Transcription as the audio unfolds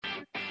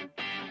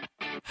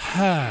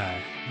Hi,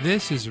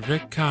 this is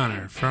Rick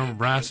Connor from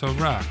Wrestle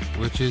Rock,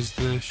 which is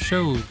the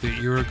show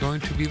that you are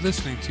going to be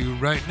listening to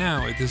right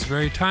now at this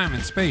very time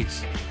and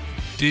space.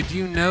 Did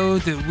you know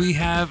that we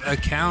have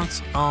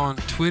accounts on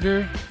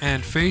Twitter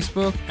and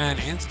Facebook and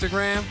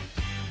Instagram?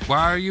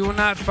 Why are you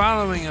not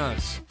following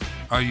us?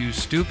 Are you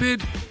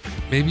stupid?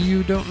 Maybe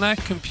you don't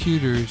like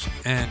computers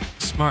and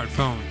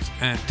smartphones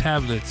and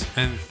tablets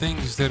and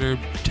things that are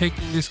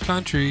taking this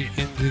country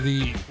into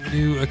the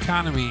new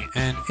economy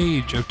and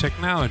age of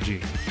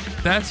technology.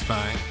 That's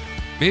fine.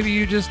 Maybe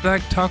you just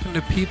like talking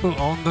to people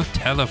on the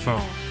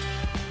telephone.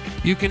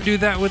 You can do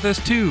that with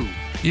us too.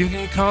 You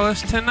can call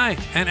us tonight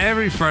and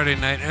every Friday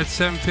night at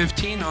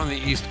 7:15 on the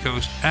East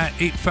Coast at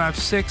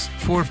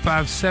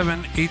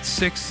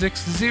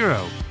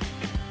 856-457-8660.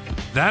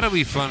 That'll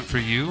be fun for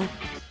you.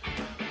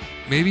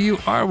 Maybe you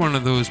are one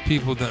of those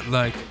people that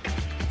like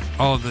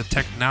all the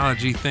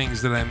technology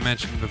things that I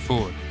mentioned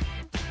before.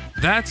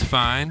 That's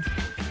fine.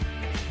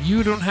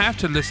 You don't have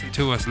to listen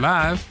to us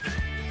live.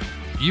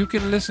 You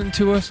can listen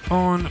to us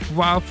on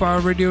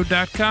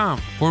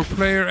wildfireradio.com or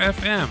Player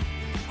FM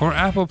or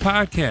Apple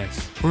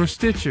Podcasts or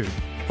Stitcher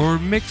or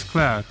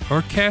Mixcloud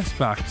or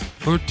Castbox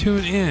or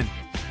TuneIn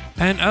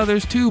and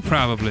others too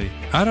probably.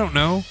 I don't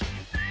know.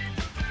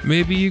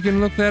 Maybe you can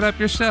look that up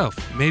yourself.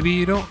 Maybe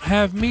you don't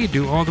have me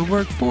do all the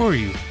work for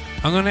you.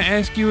 I'm going to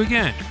ask you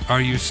again.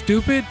 Are you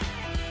stupid?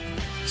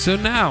 So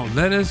now,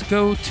 let us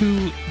go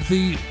to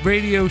the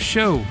radio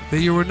show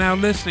that you are now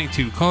listening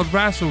to called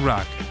Wrestle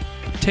Rock.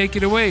 Take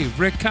it away,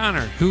 Rick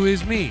Connor, who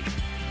is me.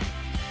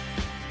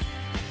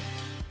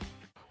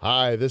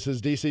 Hi, this is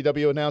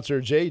DCW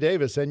announcer Jay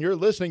Davis, and you're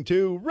listening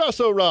to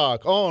Wrestle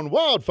Rock on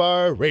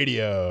Wildfire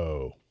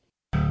Radio.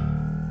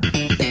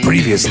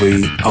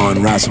 Previously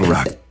on Wrestle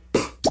Rock.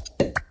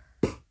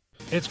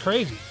 It's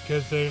crazy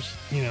because there's,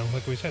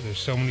 like we said, there's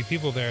so many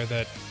people there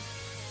that,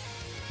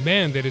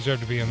 man, they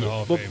deserve to be in the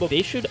Hall of Fame.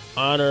 They should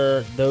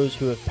honor those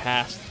who have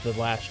passed the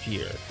last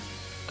year.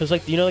 Because,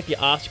 like the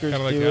Oscars Kinda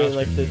like do the it,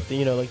 like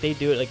Oscars. they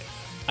do it. Like,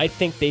 I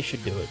think they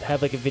should do it.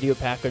 Have, like, a video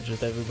package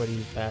with everybody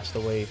who passed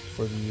away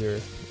for the year.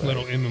 Right?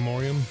 Little in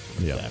memoriam.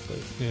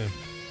 Exactly. Yeah.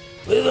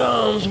 With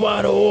arms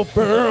wide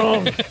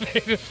open. They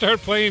just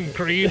start playing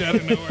Creed out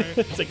of nowhere.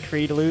 It's a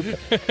Creed loop.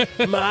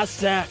 My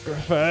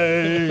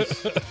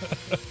sacrifice.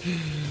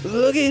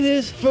 Look at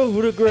this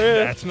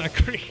photograph. That's not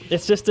Creed.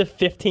 It's just a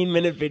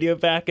 15-minute video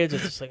package.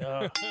 It's just like,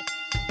 oh.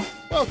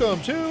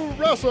 Welcome to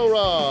Wrestle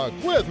Rock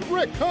with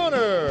Rick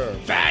Connor,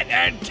 Fat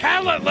and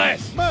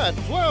talentless. Matt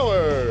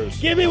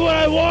Flowers, Give me what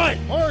I want.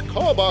 Mark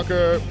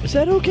Hallbacher, Is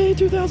that okay,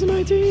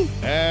 2019?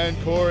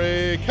 and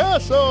Corey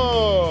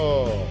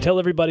Castle. Tell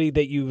everybody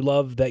that you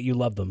love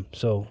them.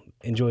 So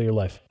enjoy your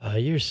life.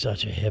 You're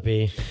such a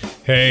hippie.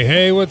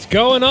 Hey, what's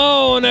going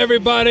on,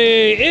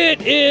 everybody?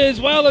 It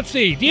is, let's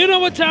see. Do you know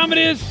what time it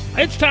is?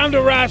 It's time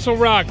to Wrestle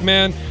Rock,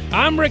 man.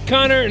 I'm Rick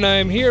Connor, and I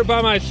am here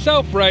by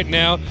myself right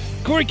now.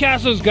 Corey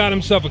Castle's got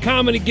himself a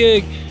comedy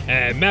gig,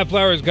 and Matt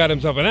Flowers got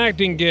himself an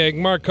acting gig.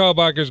 Mark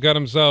Kalbacher's got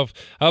himself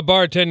a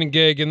bartending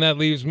gig, and that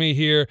leaves me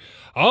here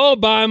all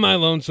by my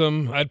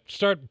lonesome. I'd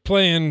start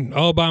playing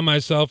all by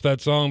myself that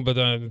song, but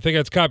I think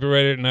that's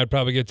copyrighted, and I'd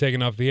probably get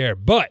taken off the air.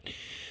 But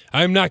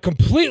I'm not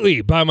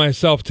completely by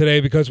myself today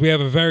because we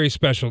have a very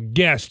special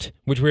guest,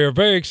 which we are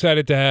very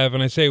excited to have,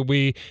 and I say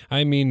we,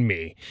 I mean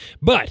me.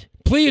 But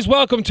please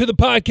welcome to the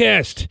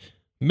podcast,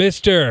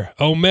 Mr.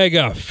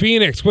 Omega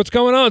Phoenix. What's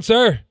going on,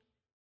 sir?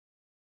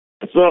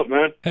 What's up,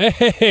 man?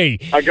 Hey.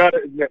 I got to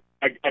admit,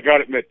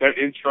 that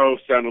intro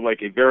sounded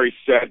like a very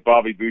sad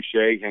Bobby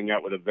Boucher hang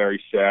out with a very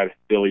sad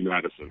Billy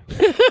Madison.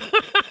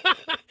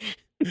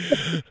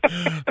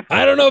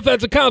 I don't know if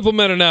that's a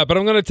compliment or not, but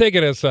I'm going to take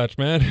it as such,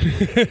 man.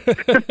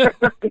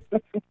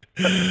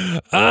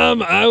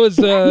 I was,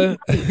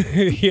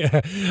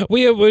 yeah,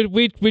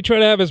 we try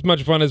to have as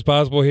much fun as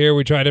possible here.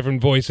 We try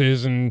different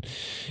voices and,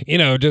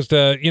 just,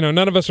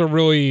 none of us are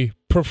really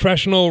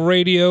professional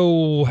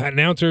radio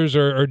announcers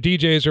or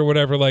DJs or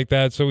whatever like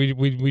that. So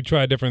we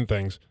try different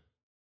things.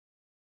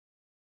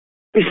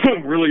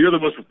 Really, you're the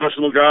most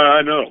professional guy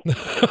I know.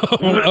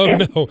 Oh,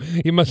 no,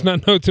 you must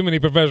not know too many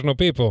professional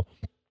people.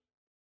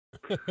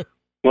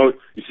 Well,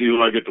 you see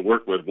who I get to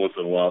work with once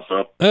in a while,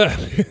 so.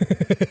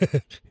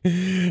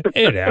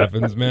 It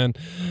happens, man.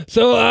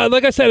 So,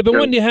 like I said, I've been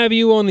wanting to have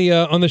you on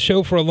the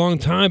show for a long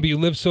time, but you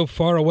live so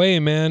far away,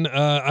 man.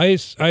 I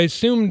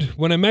assumed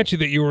when I met you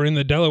that you were in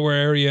the Delaware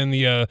area and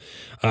the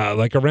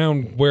like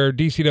around where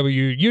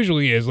DCW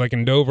usually is, like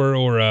in Dover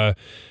or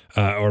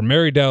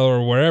Marydale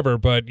or wherever.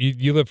 But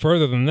you live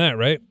further than that,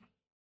 right?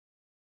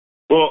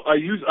 Well,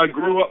 I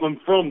grew up. I'm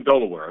from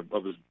Delaware. I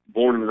was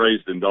born and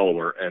raised in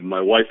Delaware, and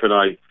my wife and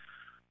I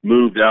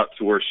moved out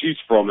to where she's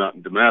from, out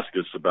in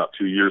Damascus, about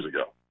 2 years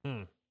ago.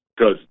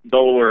 Because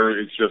Delaware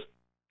is just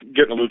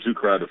getting a little too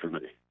crowded for me.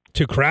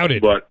 Too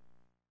crowded. But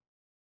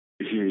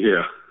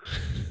yeah,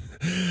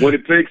 when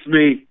it takes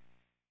me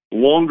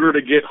longer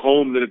to get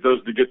home than it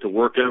does to get to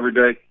work every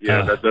day,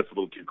 that's a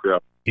little too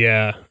crowded.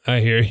 Yeah,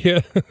 I hear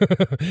you.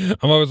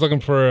 I'm always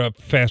looking for a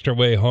faster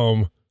way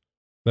home.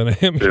 than I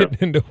am getting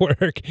into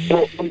work.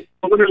 Well,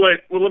 let me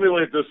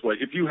lay it this way: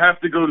 if you have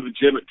to go to the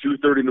gym at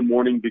 2:30 in the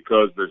morning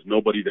because there's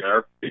nobody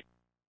there,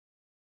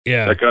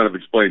 Yeah, that kind of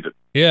explains it.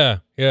 yeah.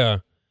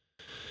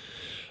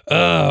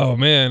 Oh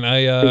man, I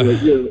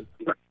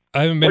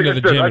haven't been to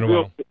the gym in a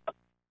while.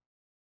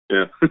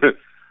 Yeah,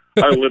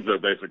 I live there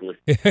basically.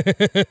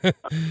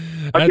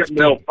 I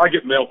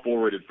get mail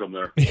forwarded from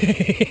there.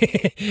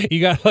 You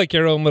got like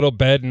your own little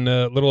bed and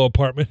a little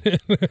apartment.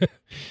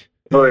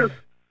 Oh yeah.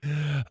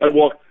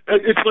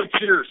 It's like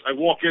Cheers. I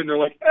walk in, they're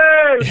like,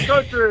 "Hey, it's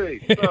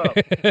country." What's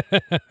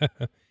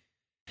up?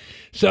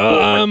 So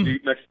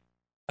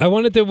I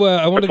wanted to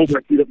I pulled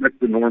my feet up next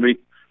to Normie.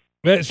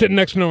 Sitting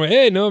next to Normie.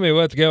 Hey, Normie,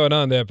 what's going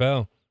on there,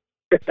 pal?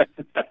 You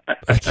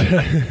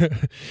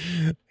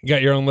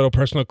got your own little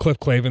personal Cliff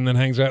Clavin that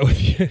hangs out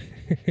with you.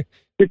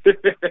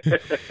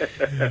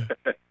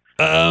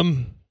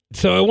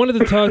 So I wanted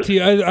to talk to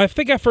you. I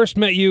think I first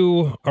met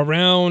you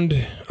around,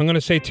 I'm going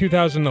to say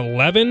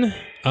 2011.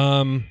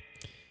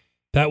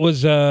 That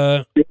was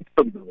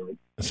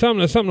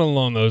something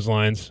along those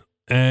lines.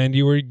 And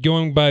you were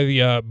going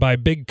by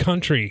Big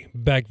Country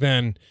back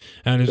then,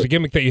 and it was a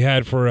gimmick that you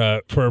had for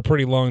a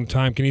pretty long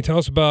time. Can you tell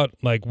us about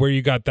like where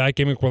you got that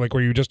gimmick?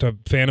 Were you just a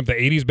fan of the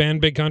 '80s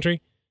band Big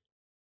Country?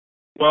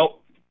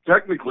 Well,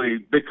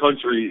 technically, Big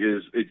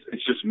Country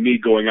it's just me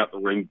going out the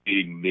ring,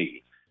 being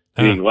me,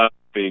 being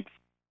laughing,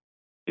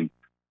 and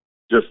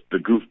just the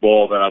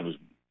goofball that I was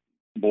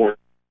born.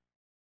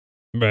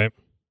 Right.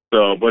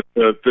 So, but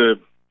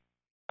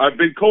I've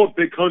been called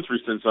Big Country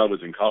since I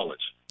was in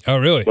college. Oh,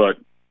 really?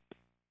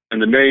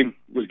 And the name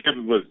was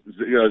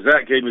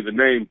Zach gave me the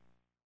name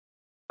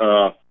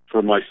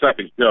for my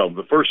second show.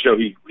 The first show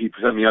he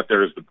sent me out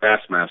there as the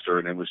Bassmaster,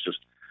 and it was just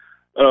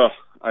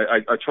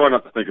I try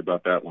not to think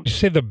about that one. Did you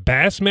say the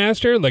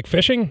Bassmaster, like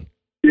fishing?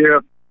 Yeah.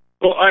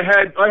 Well, I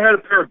had a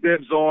pair of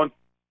bibs on,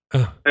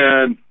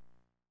 and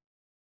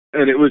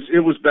it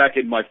was back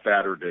in my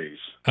fatter days.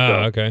 Oh, so.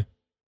 Okay.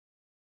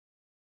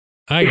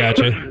 I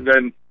gotcha.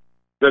 Then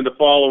the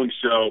following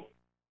show,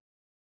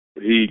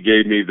 he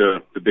gave me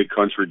the Big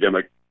Country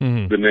gimmick.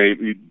 Mm-hmm. The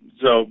name,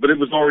 but it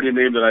was already a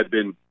name that I'd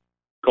been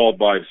called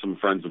by some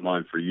friends of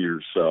mine for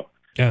years. So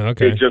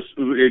okay.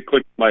 It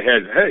clicked in my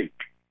head. Hey,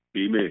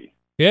 be me.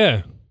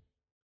 Yeah,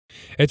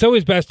 it's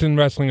always best in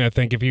wrestling, I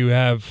think, if you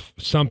have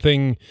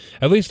something,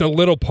 at least a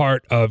little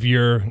part of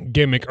your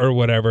gimmick or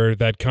whatever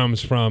that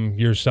comes from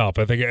yourself.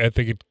 I think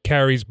it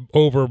carries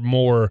over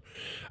more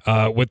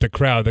with the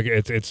crowd.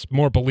 It's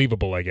more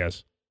believable, I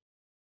guess.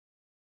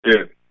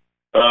 Yeah,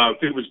 I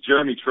think it was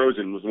Jeremy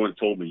Trojan was the one who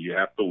told me you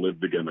have to live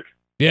the gimmick.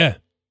 Yeah,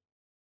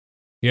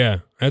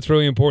 that's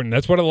really important.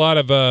 That's what a lot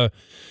of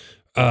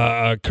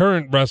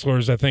current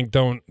wrestlers, I think,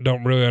 don't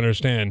really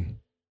understand.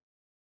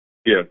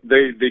 Yeah,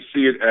 they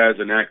see it as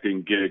an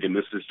acting gig, and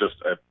this is just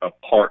a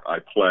part I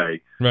play,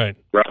 right?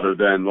 Rather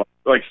than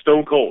like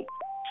Stone Cold.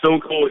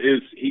 Stone Cold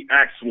he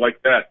acts like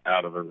that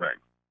out of the ring.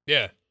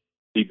 Yeah,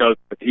 he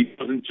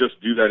doesn't just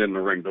do that in the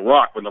ring.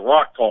 When The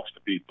Rock talks to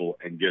people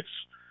and gets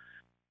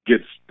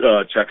checked,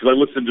 because I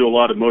listen to a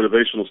lot of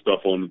motivational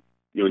stuff on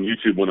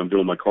YouTube when I'm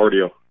doing my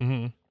cardio.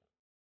 Mm-hmm.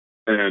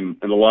 And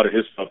a lot of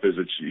his stuff is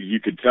that you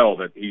could tell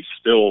that he's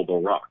still The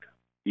Rock,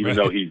 even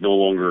though he's no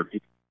longer,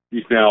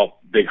 he's now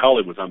big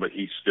Hollywood time, but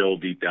he's still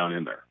deep down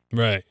in there.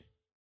 Right.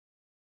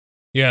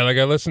 Yeah, like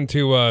I listen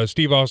to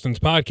Steve Austin's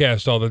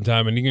podcast all the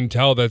time, and you can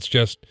tell that's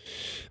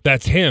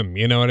him.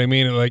 You know what I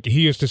mean? Like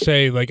he used to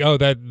say, like, oh,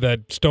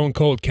 that Stone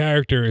Cold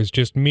character is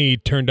just me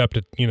turned up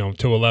to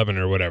to 11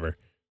 or whatever.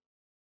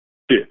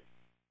 Yeah.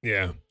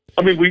 Yeah.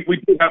 I mean, we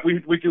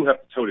do have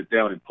to tone it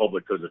down in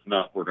public, because if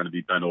not, we're going to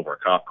be bent over a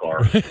cop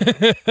car.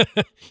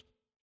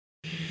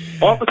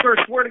 Officer,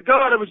 I swear to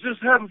God, I was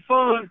just having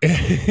fun.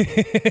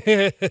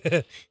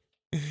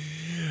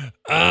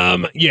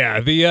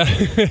 Yeah,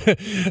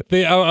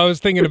 I was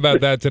thinking about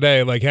that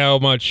today, like how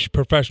much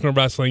professional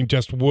wrestling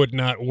just would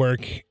not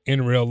work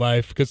in real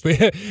life, because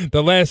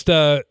the last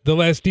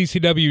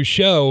DCW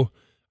show,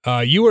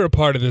 you were a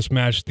part of this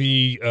match,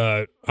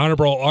 the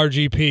Honorable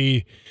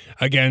RGP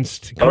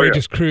against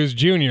Courageous Cruz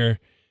Jr.,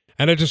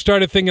 and I just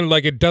started thinking,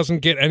 like, it doesn't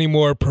get any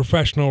more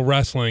professional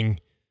wrestling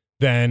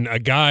than a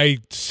guy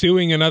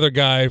suing another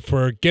guy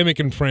for gimmick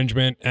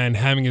infringement and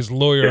having his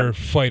lawyer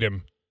fight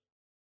him.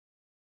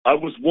 I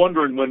was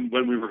wondering when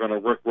we were going to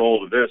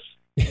rickroll to this,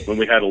 when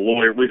we had a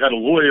lawyer. We've had a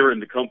lawyer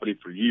in the company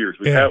for years.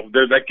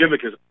 That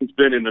gimmick has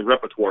been in the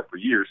repertoire for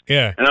years.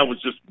 Yeah. And I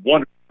was just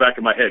wondering back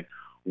in my head,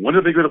 when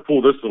are they going to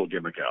pull this little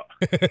gimmick out?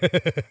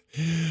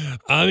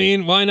 I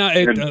mean, why not?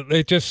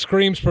 It just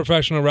screams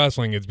professional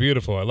wrestling. It's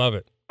beautiful. I love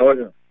it. Oh,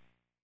 yeah.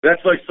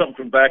 That's like something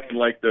from back in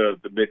like the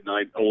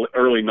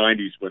early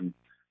 90s when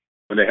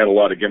they had a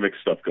lot of gimmick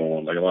stuff going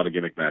on, like a lot of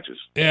gimmick matches.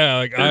 Yeah,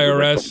 like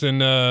IRS and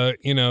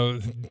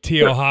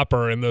T.O.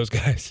 Hopper and those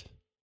guys.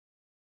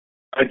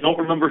 I don't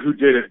remember who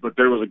did it, but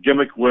there was a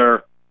gimmick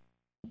where,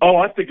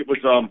 I think it was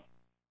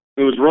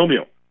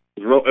Romeo.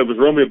 It was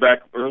Romeo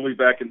back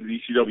in the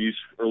ECW's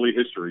early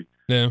history.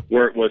 Yeah.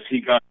 Where it was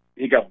he got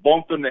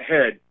bumped in the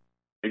head,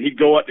 and he'd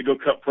go out to go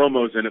cut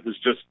promos, and it was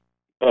just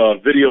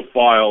video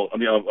file. I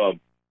mean,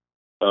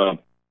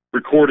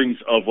 recordings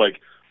of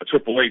like a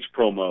Triple H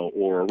promo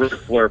or a Ric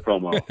Flair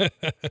promo.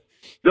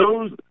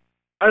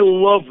 I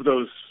love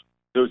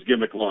those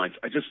gimmick lines.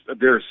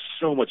 They're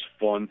so much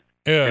fun,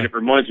 and it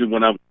reminds me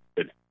when I was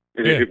a kid.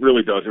 It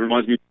really does. It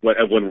reminds me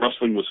of when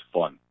wrestling was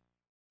fun.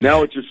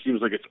 Now it just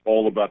seems like it's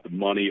all about the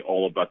money,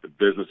 all about the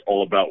business,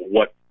 all about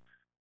what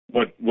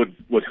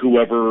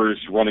whoever is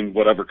running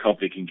whatever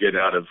company can get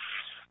out of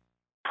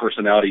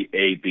personality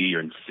A, B,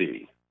 and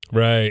C.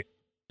 Right.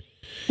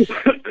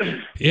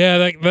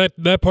 Yeah,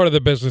 that part of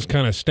the business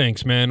kind of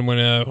stinks, man. When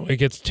it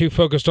gets too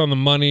focused on the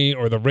money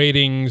or the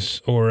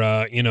ratings or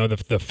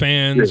the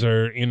fans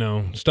or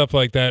stuff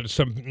like that.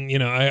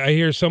 I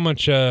hear so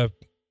much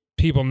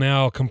people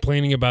now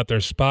complaining about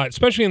their spot,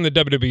 especially in the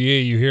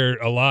WWE. You hear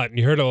a lot, and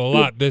you heard it a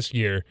lot this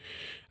year.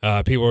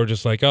 People are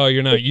just like, "Oh,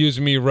 you're not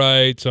using me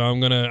right, so I'm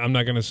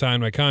not gonna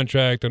sign my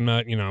contract. I'm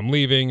not, I'm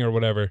leaving or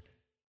whatever."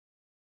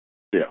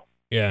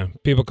 Yeah.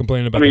 People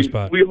complaining about their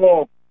spot.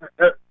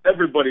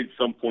 Everybody at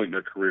some point in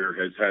their career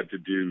has had to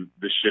do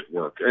the shit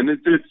work, and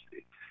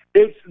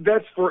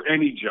that's for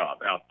any job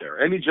out there.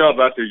 Any job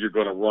out there, you're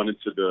going to run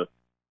into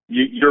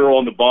you're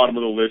on the bottom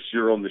of the list.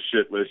 You're on the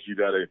shit list. You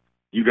got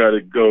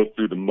to go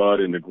through the mud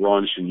and the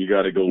grunge, and you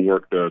got to go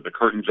work the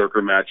curtain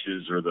jerker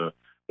matches or the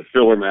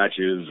filler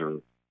matches,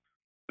 or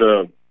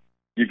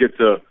you get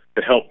to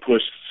help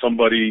push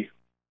somebody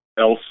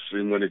else,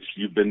 and when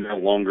you've been there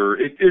longer,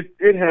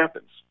 it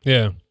happens.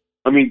 Yeah.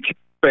 I mean,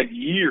 spent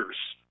years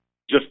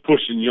just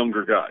pushing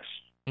younger guys,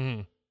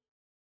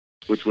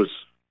 which was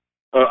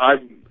I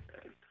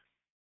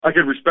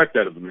could respect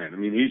that of the man. I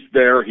mean,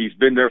 he's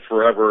been there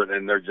forever,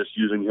 and they're just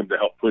using him to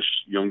help push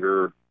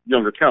younger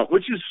talent,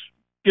 which is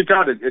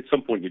at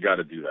some point you got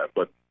to do that.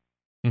 But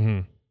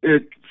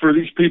for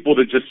these people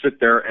to just sit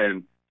there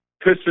and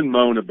piss and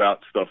moan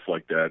about stuff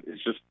like that,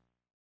 it's just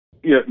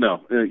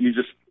you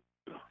just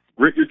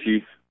grit your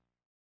teeth,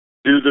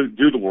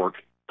 do the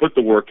work, put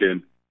the work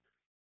in.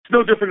 It's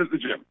no different at the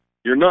gym.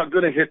 You're not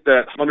going to hit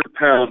that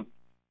 100-pound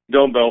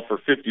dumbbell for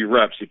 50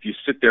 reps if you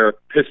sit there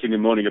pissing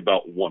and moaning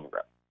about one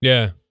rep.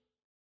 Yeah.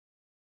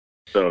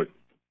 So,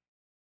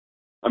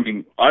 I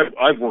mean,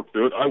 I've worked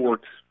through it.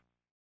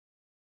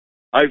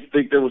 I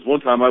think there was one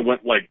time I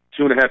went like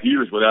 2.5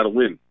 years without a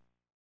win.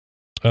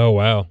 Oh,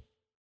 wow.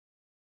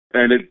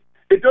 And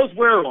it does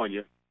wear on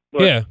you,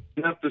 but yeah.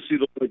 You have to see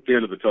the light at the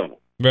end of the tunnel.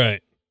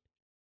 Right.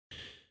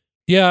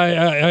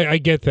 Yeah, I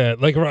get that.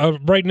 Like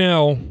right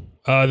now,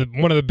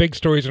 one of the big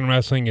stories in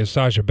wrestling is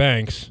Sasha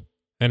Banks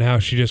and how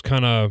she just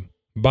kind of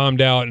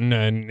bombed out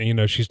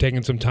and she's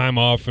taking some time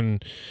off,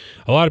 and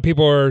a lot of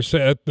people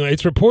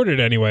it's reported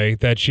anyway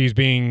that she's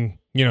being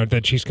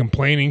that she's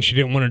complaining she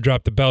didn't want to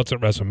drop the belts at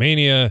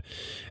WrestleMania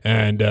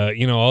and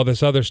all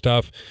this other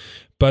stuff.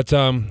 But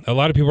a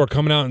lot of people are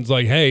coming out and it's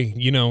like, hey,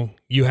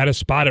 you had a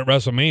spot at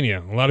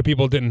WrestleMania. A lot of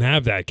people didn't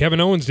have that. Kevin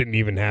Owens didn't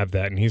even have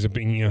that, and he's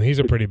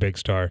a pretty big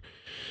star.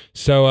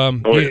 So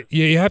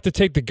you have to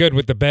take the good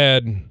with the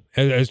bad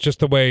as just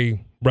the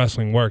way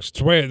wrestling works. It's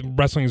the way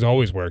wrestling's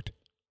always worked.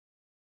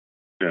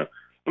 Yeah,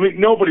 I mean,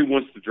 nobody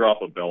wants to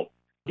drop a belt,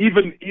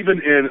 even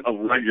in a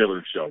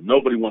regular show.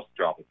 Nobody wants to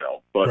drop a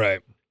belt, but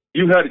right.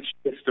 You had a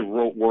chance to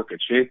work a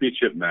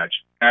championship match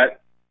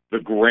at the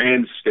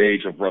grand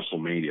stage of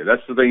WrestleMania.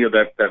 That's the thing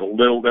that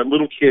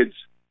little kids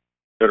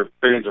that are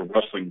fans of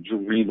wrestling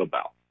dream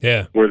about.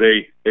 Yeah, where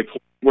they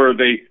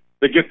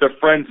get their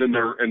friends and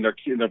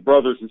their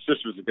brothers and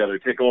sisters together,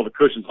 take all the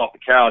cushions off the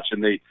couch,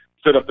 and they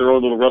set up their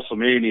own little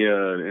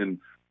WrestleMania and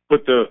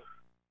put the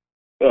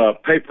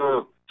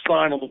paper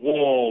sign on the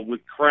wall with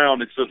crown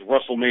that says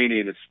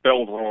WrestleMania and it's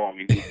spelled wrong,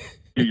 and you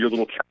do your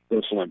little couch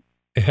wrestling.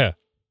 Yeah.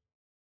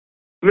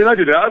 I mean, I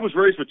did that. I was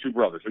raised with two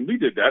brothers, and we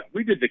did that.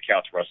 We did the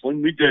couch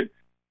wrestling. We did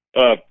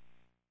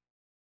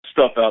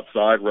stuff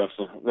outside,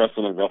 wrestling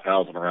and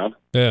roughhousing around.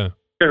 Yeah.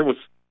 There was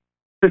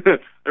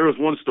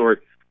one story.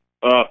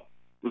 I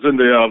was in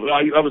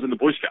the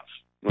Boy Scouts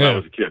when I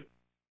was a kid,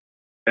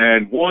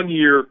 and one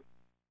year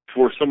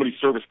for somebody's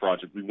service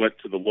project, we went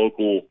to the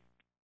local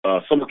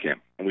summer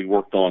camp, and we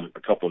worked on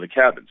a couple of the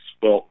cabins.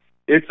 Well,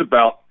 it's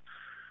about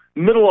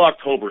middle of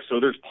October,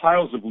 so there's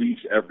piles of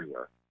leaves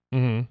everywhere,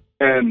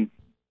 and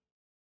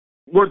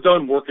we're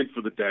done working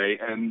for the day,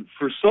 and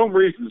for some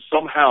reason,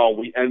 somehow,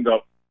 we end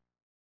up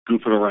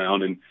goofing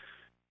around and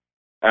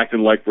acting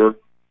like we're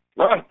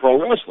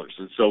pro wrestlers,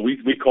 and so we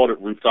called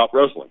it rooftop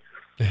wrestling.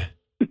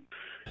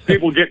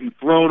 People getting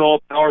thrown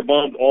all power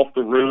bombed off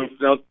the roof.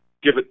 Now,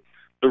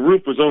 the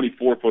roof was only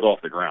 4 foot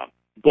off the ground,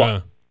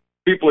 but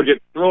people are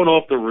getting thrown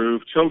off the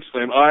roof, choke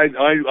slam.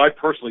 I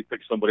personally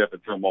picked somebody up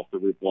and threw him off the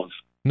roof once.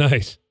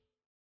 Nice.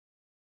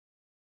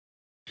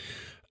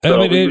 So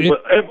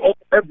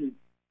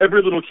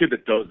every little kid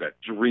that does that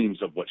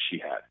dreams of what she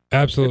had.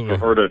 Absolutely. And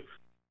for her to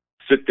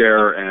sit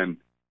there and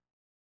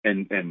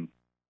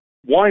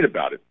whine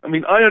about it. I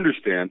mean, I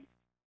understand.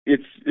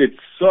 It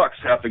sucks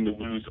having to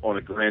lose on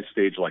a grand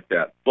stage like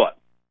that, but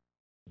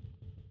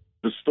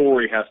the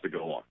story has to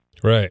go on.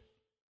 Right.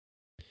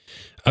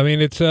 I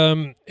mean, it's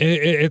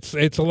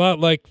it's a lot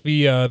like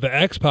the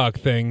X-Pac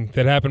thing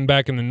that happened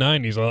back in the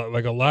 90s.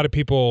 Like a lot of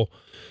people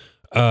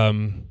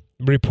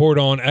report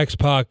on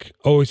X-Pac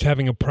always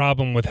having a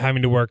problem with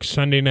having to work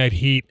Sunday Night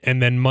Heat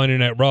and then Monday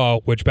Night Raw,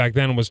 which back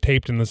then was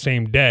taped in the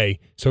same day.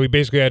 So he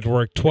basically had to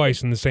work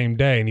twice in the same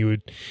day, and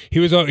he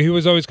was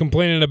always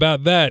complaining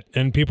about that.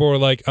 And people were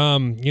like,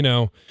 you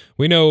know,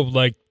 we know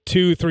like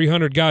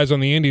 200-300 guys on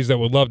the Indies that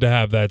would love to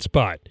have that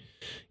spot,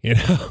 you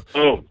know.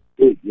 Oh,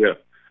 yeah.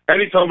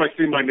 Anytime I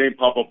see my name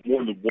pop up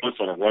more than once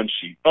on a run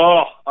sheet,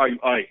 I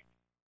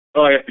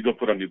have to go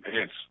put on new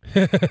pants.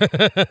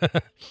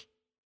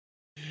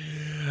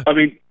 I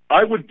mean,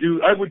 I would do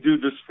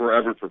this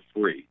forever for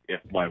free if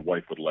my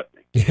wife would let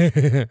me.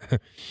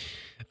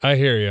 I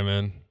hear you,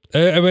 man.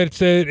 I mean,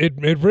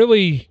 it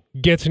really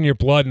gets in your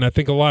blood, and I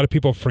think a lot of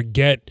people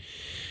forget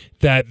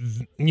that,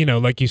 you know,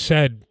 like you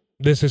said,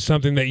 this is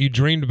something that you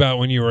dreamed about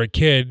when you were a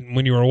kid,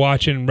 when you were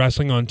watching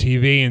wrestling on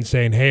TV and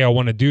saying, "Hey, I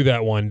want to do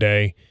that one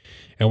day."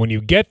 And when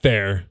you get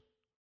there,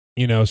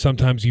 you know,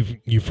 sometimes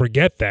you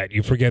forget that.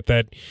 You forget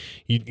that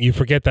you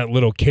forget that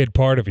little kid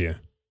part of you.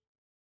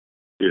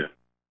 Yeah.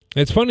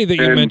 It's funny that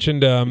you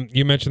mentioned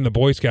the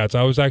Boy Scouts.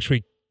 I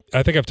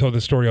think I've told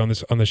this story on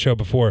the show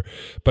before,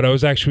 but I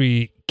was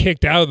actually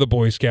kicked out of the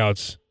Boy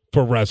Scouts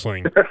for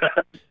wrestling.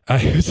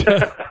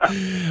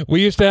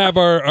 We used to have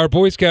our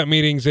Boy Scout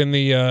meetings in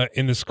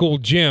the school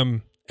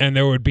gym, and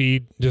there would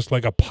be just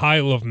like a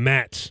pile of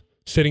mats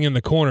sitting in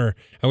the corner,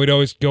 and we'd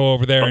always go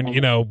over there and,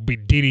 you know, be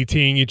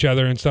DDTing each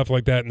other and stuff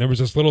like that. And there was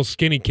this little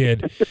skinny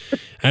kid,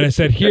 and I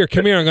said, "Here,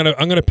 come here. I'm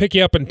gonna pick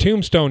you up and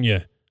tombstone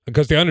you."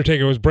 Because the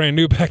Undertaker was brand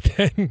new back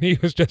then. He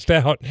was just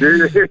out.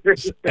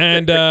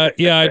 And,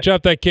 yeah, I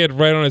dropped that kid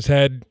right on his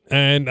head,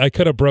 and I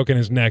could have broken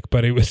his neck,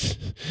 but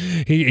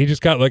he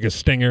just got like a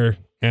stinger,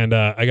 and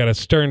I got a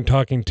stern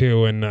talking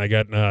to, and I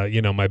got,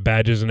 you know, my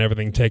badges and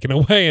everything taken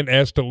away and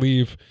asked to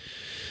leave.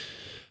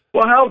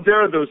 Well, how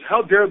dare those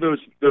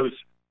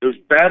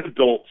bad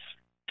adults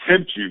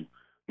tempt you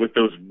with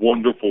those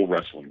wonderful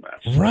wrestling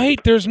matches?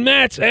 Right? There's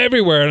mats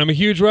everywhere, and I'm a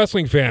huge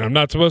wrestling fan. I'm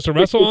not supposed to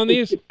wrestle on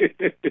these?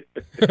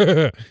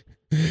 I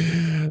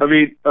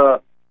mean,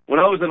 when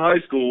I was in high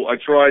school, I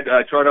tried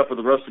out for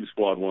the wrestling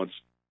squad once,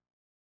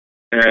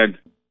 and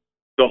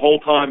the whole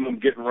time I'm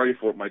getting ready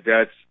for it, my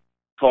dad's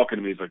talking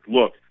to me. He's like,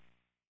 "Look,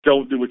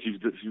 don't do what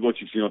you've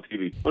seen on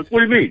TV." I'm like, "What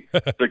do you mean?"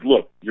 It's like,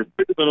 "Look, you're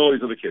bigger than all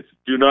these other kids.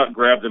 Do not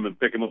grab them and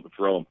pick them up and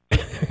throw them."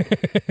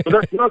 But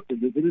that's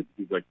nothing, isn't it?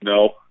 He's like,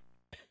 "No."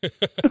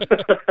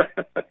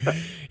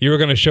 You were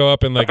going to show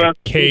up in like a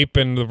cape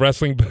and the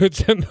wrestling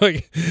boots and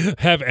like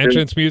have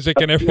entrance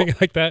music and everything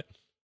like that?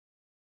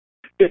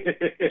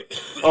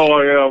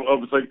 Oh, yeah. I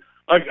was like,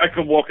 I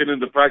come walking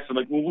into practice and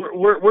like, well,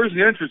 where's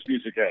the entrance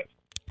music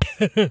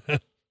at?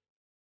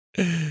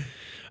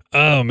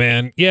 Oh,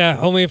 man. Yeah,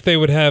 only if they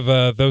would have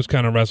those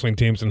kind of wrestling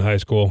teams in high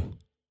school.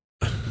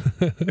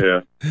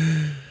 Yeah.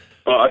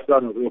 I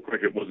thought real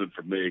quick it wasn't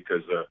for me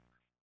because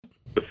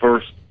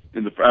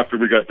after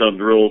we got done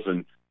drills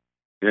and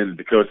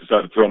the coach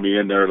decided to throw me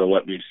in there to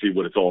let me see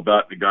what it's all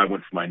about. The guy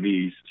went for my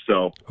knees.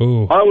 So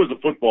Ooh. I was a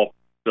football,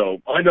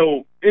 so I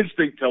know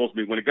instinct tells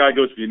me when a guy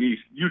goes for your knees,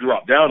 you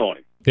drop down on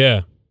him.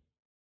 Yeah.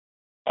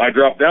 I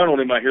drop down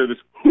on him. I hear this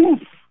whoof.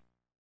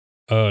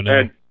 Oh, no.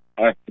 And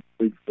I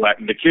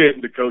flatten the kid,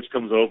 and the coach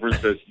comes over and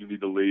says, "You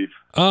need to leave."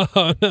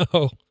 Oh,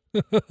 no.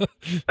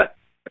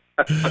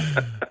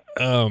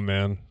 Oh,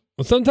 man.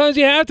 Well, sometimes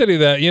you have to do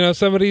that. You know,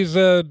 somebody's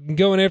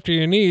going after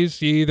your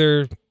knees. You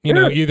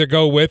either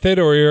go with it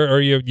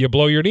or you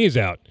blow your knees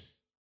out.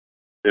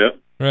 Yeah.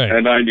 Right.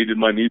 And I needed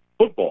my knees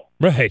for football.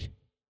 Right.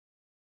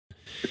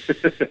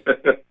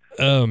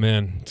 Oh,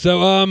 man.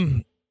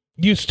 So,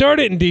 you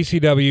started in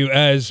DCW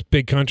as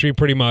Big Country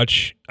pretty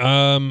much.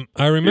 I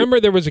remember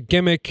there was a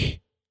gimmick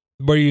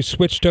where you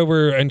switched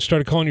over and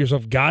started calling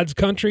yourself God's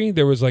Country.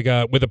 There was like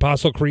with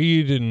Apostle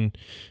Creed and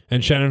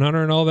Shannon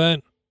Hunter and all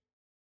that.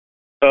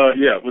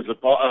 Yeah, it was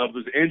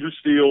Andrew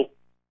Steele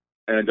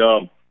and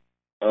I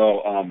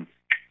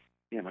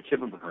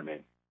can't remember her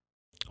name.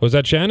 Was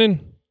that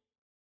Shannon?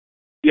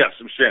 Yes,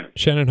 it was Shannon.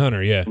 Shannon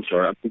Hunter, yeah. I'm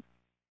sorry,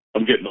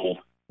 I'm getting old.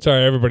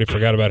 Sorry, everybody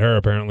forgot about her.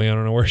 Apparently, I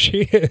don't know where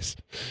she is.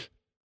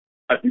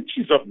 I think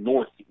she's up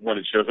north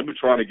running shows. I've been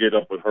trying to get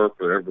up with her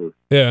forever.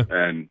 Yeah,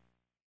 and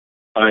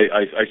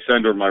I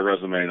send her my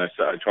resume and I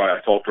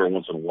talk to her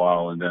once in a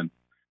while, and then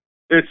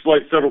it's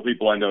like several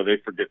people I know, they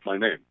forget my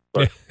name,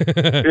 but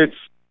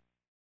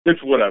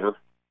it's whatever.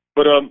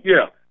 But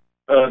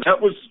that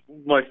was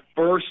my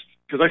first,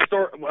 because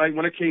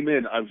when I came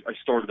in, I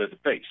started as a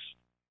face,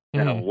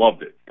 and I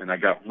loved it, and I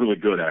got really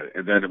good at it.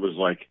 And then it was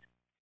like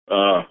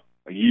a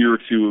year or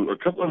two,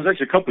 it was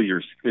actually a couple of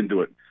years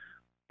into it,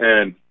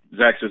 and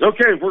Zach says,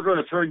 "Okay, we're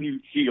going to turn you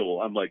heel."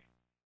 I'm like,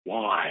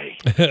 "Why?"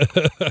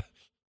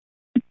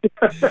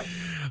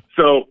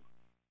 So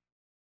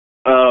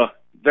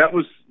that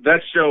was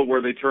that show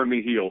where they turned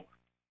me heel.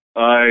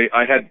 I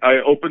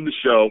opened the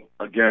show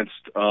against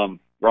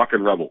Rock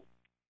and Rebel.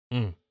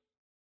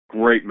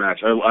 Great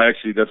match. I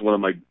actually, that's one of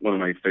my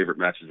favorite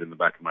matches in the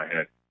back of my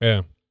head.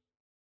 Yeah.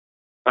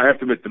 I have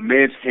to admit, the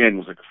man's hand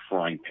was like a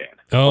frying pan.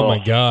 Oh my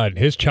God,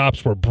 his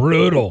chops were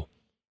brutal.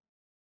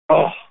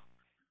 Oh,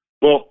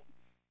 well,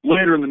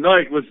 later in the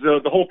night was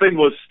the whole thing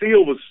was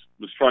Steele was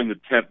trying to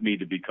tempt me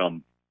to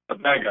become a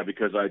bad guy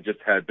because I just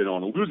had been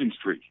on a losing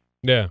streak.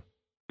 Yeah.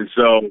 And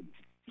so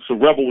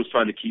Rebel was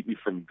trying to keep me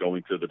from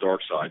going to the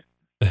dark side.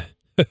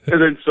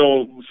 And then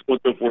so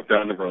forth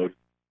down the road.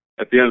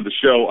 At the end of the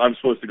show, I'm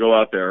supposed to go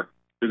out there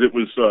because it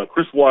was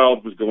Chris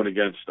Wilde was going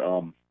against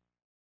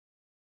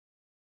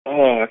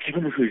I can't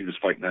remember who he was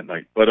fighting that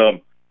night, but I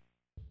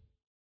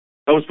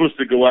was supposed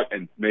to go out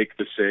and make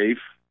the save.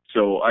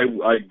 So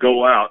I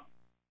go out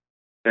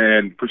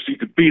and proceed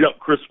to beat up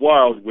Chris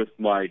Wilde with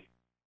my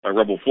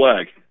Rebel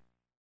flag.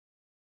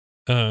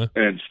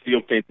 And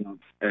Steele came out,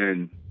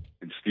 and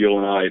Steele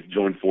and I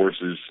joined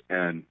forces,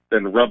 and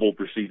then the Rebel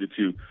proceeded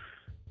to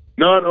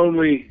not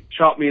only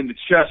chop me in the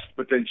chest,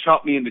 but then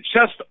chop me in the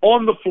chest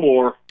on the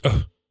floor,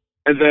 and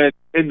then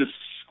in the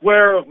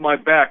square of my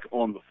back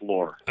on the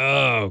floor.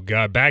 Oh,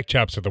 God. Back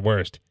chops are the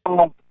worst.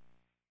 Oh,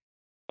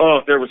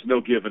 there was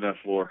no give in that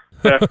floor.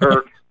 That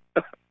hurt.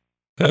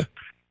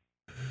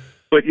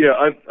 But, yeah,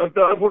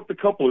 I've worked a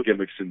couple of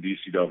gimmicks in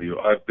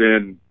DCW. I've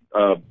been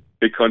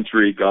Big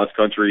Country, God's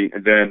Country,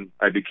 and then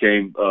I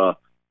became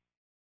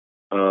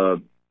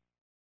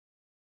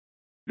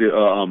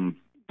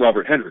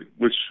Robert Henry,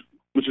 which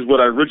is what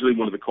I originally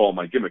wanted to call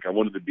my gimmick. I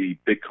wanted to be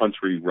Big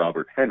Country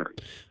Robert Henry.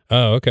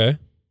 Oh, okay.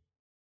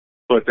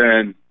 But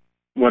then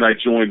when I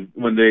joined,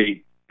 when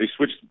they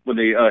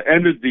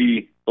ended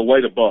the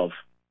Light Above,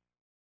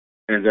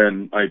 and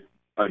then I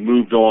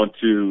moved on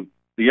to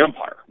the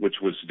Empire, which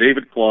was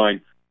David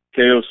Klein,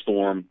 KO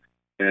Storm,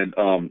 and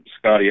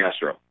Scotty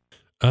Astro.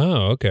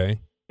 Oh, okay.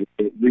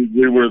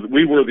 We were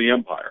the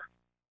Empire.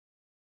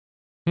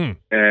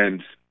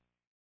 And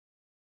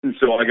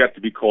so I got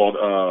to be called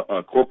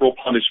Corporal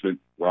Punishment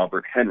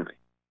Robert Henry.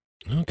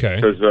 Okay.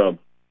 Because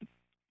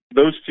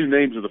those two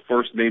names are the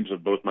first names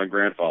of both my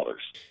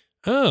grandfathers.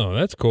 Oh,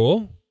 that's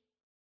cool.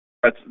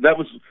 That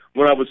was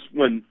when I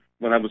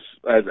was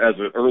as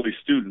an early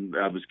student,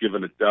 I was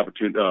given the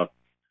opportunity,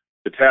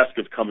 the task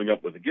of coming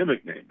up with a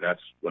gimmick name.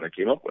 That's what I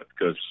came up with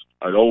because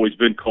I'd always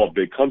been called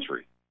Big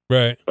Country,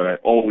 right? But I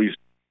always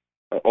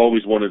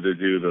wanted to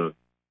do the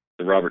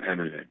Robert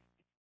Henry name.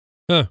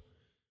 Huh.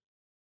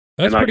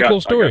 That's a pretty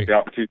cool story. I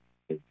got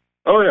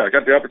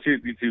the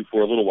opportunity to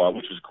for a little while,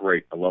 which was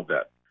great. I love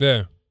that.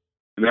 Yeah.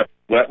 And that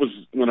was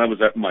when I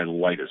was at my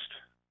lightest.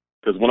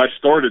 Because when I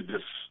started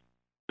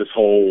this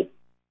whole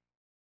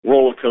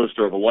roller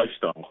coaster of a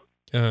lifestyle,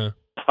 I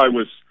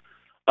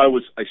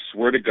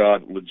swear to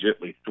God,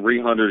 legitly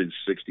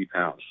 360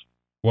 pounds.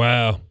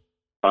 Wow.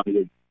 I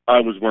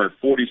was wearing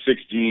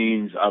 46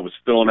 jeans. I was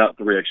filling out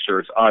 3X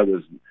shirts. I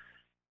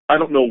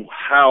don't know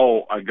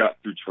how I got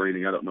through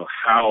training. I don't know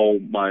how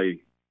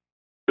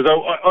because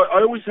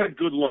I always had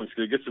good lungs.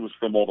 I guess it was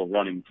from all the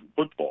running from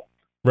football.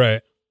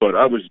 Right. But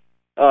I was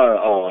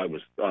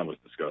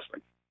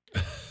disgusting.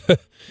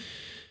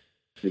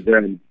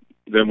 And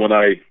then when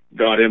I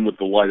got in with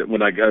the light,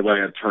 when I had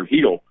to turn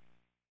heel,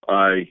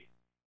 I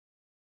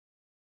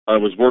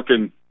was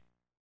working.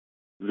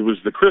 There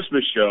was the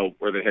Christmas show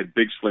where they had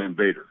Big Slam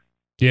Vader.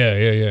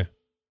 Yeah.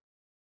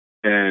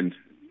 And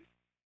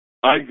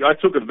I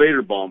took a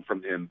Vader bomb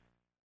from him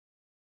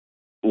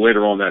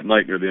later on that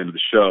night near the end of the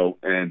show,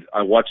 and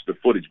I watched the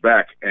footage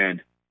back,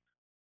 and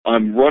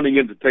I'm running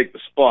in to take the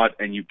spot,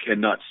 and you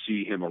cannot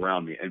see him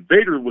around me. And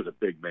Vader was a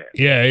big man.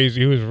 Yeah,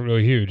 he was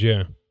really huge,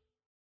 yeah.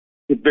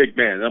 A big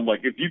man. And I'm like,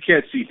 if you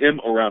can't see him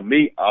around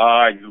me,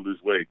 I need to lose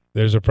weight.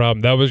 There's a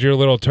problem. That was your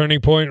little turning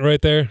point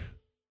right there?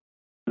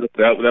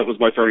 That was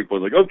my turning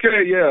point. Like,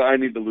 okay, yeah, I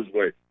need to lose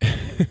weight.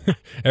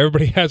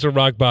 Everybody has a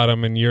rock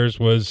bottom, and yours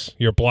was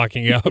you're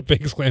blocking out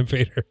Big Slam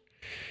Vader.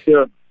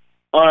 Yeah,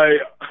 I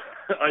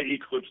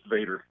eclipsed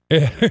Vader.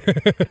 Yeah.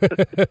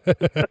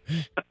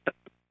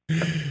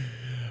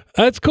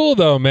 That's cool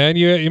though, man.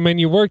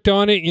 You worked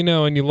on it,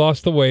 and you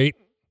lost the weight,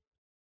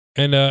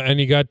 and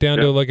you got down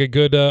to like a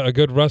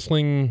good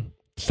wrestling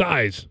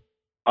size.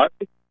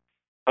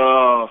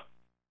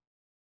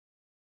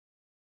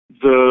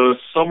 The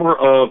summer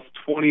of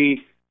I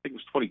think it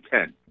was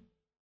 2010,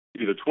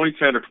 either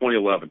 2010 or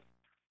 2011.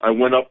 I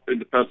went up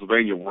into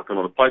Pennsylvania working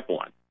on a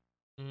pipeline,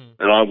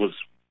 and I was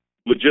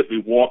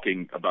legitimately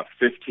walking about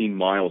 15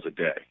 miles a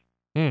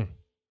day.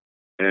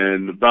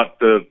 And about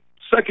the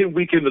second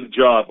weekend of the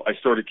job, I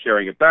started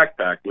carrying a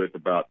backpack with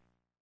about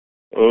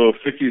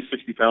 50 to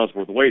 60 pounds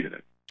worth of weight in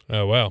it.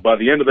 Oh, wow. By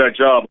the end of that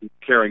job, I was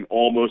carrying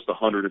almost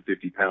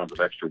 150 pounds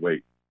of extra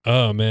weight.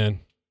 Oh,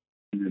 man.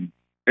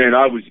 And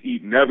I was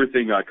eating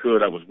everything I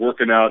could. I was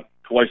working out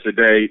twice a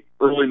day,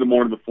 early in the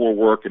morning before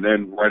work, and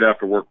then right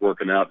after work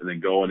working out, and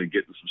then going and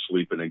getting some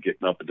sleep, and then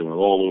getting up and doing it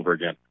all over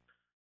again.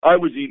 I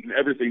was eating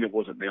everything that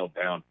wasn't nailed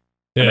down.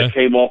 Yeah. And I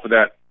came off of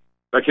that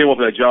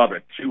job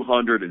at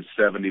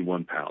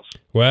 271 pounds.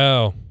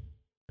 Wow.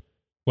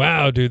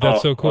 Wow, dude,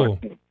 that's so cool.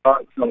 It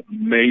felt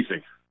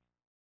amazing.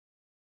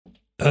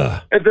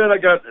 And then I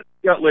got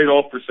laid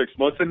off for 6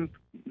 months, and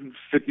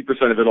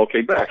 50% of it all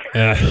came back.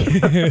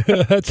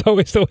 That's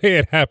always the way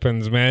it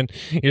happens, man.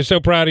 You're so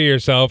proud of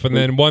yourself, and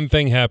then one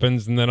thing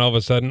happens, and then all of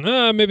a sudden,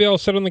 maybe I'll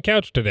sit on the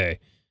couch today.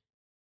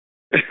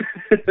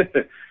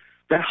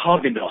 That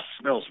Haagen-Dazs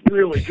smells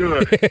really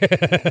good.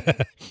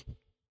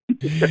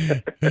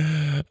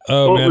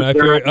 Oh man,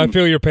 I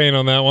feel your pain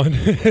on that one.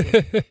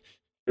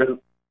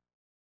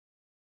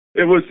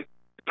 It was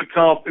a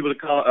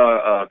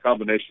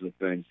combination of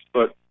things,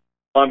 but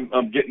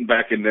I'm getting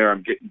back in there.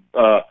 I'm getting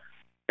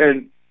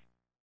and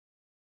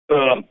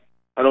I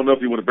don't know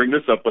if you want to bring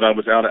this up, but I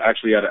was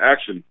actually out of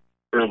action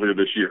earlier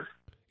this year.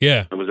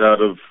 Yeah, I was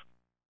out of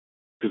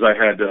because I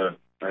had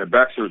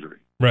back surgery.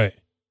 Right.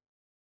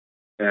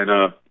 And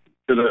I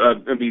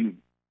mean,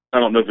 I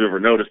don't know if you ever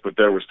noticed, but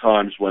there was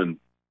times when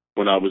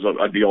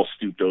I'd be all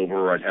stooped over,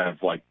 or I'd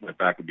have like my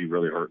back would be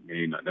really hurting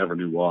me, and I never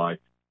knew why.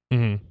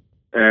 Mm-hmm.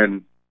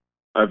 And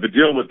I've been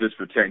dealing with this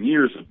for 10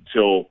 years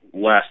until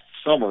last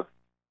summer,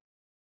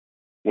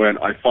 when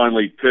I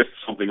finally pissed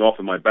something off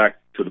in my back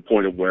to the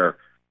point of where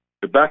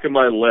the back of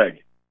my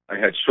leg, I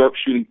had sharp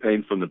shooting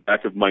pain from the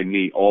back of my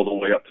knee all the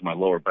way up to my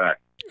lower back.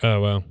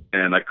 Oh wow!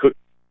 And I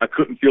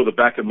couldn't feel the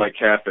back of my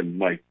calf, and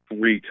my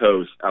 3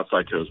 toes,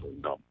 outside toes, were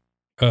numb.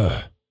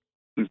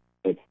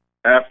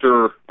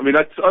 After, I mean,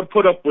 I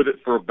put up with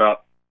it for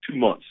about 2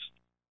 months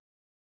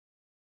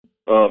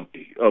of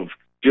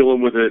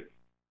dealing with it,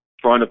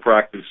 trying to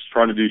practice,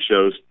 trying to do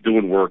shows,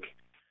 doing work,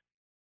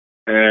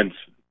 and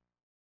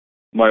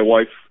my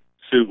wife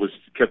Sue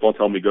kept on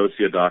telling me go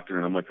see a doctor,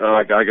 and I'm like,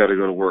 I got to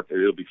go to work.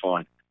 It'll be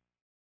fine.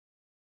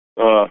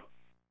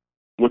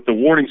 What the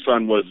warning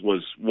sign was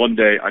one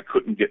day I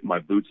couldn't get my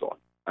boots on.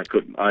 I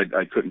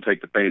couldn't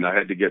take the pain. I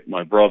had to get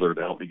my brother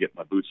to help me get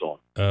my boots on.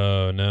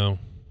 Oh no!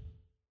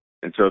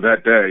 And so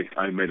that day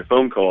I made a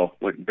phone call,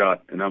 went and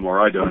got an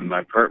MRI done, and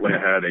apparently I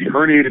had a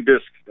herniated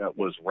disc that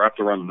was wrapped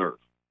around the nerve.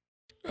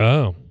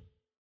 Oh,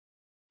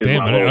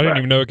 damn! I didn't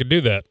even know it could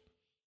do that.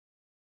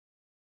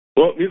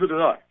 Well, neither did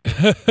I.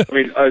 I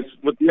mean,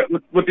 what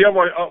the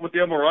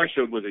MRI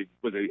showed was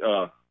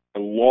a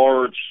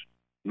large,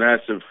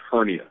 massive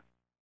hernia.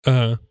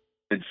 Uh-huh.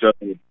 And so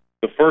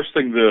the first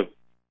thing the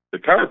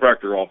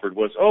chiropractor offered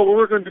was, well,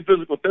 we're going to do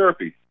physical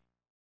therapy.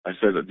 I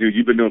said, dude,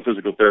 you've been doing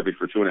physical therapy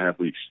for 2.5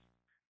 weeks.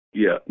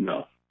 Yeah,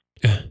 no.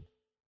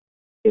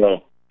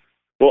 Well,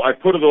 I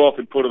put it off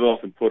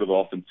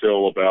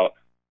until about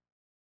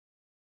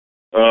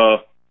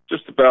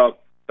just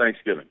about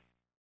Thanksgiving,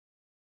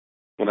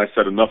 when I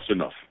said enough's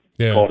enough.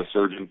 Yeah. Called a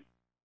surgeon,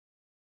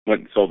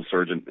 went and saw the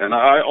surgeon, and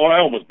I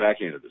almost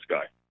backhanded this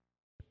guy.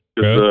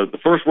 Really? The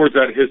first words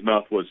out of his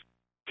mouth was,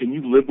 "Can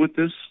you live with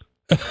this?"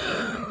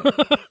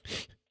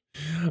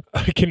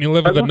 Can you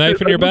live with a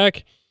knife in your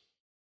back?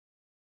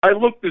 I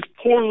looked this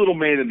poor little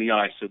man in the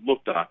eye and said,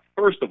 "Look, Doc,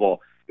 first of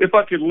all, if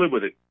I could live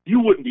with it,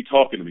 you wouldn't be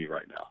talking to me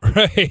right now."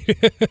 Right.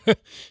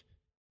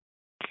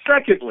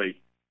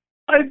 Secondly,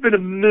 I've been a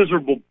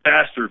miserable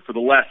bastard for the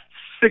last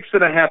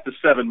 6.5 to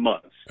 7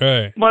 months.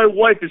 Right. My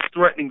wife is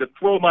threatening to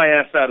throw my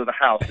ass out of the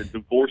house and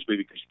divorce me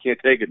because she can't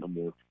take it no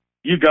more.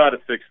 You got to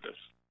fix this.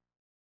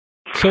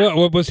 So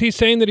what, was he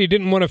saying that he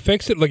didn't want to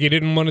fix it? Like he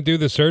didn't want to do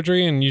the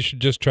surgery and you should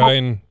just try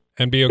and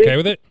be okay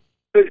with it?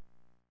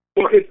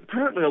 Well, it's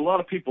apparently a lot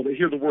of people, they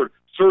hear the word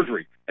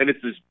surgery, and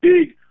it's this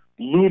big,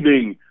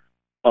 looming,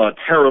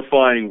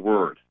 terrifying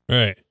word.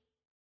 Right.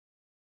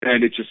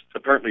 And it just,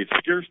 apparently it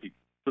scares people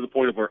to the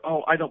point of where,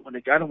 I don't want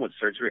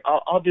surgery.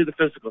 I'll do the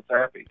physical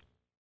therapy.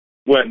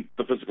 When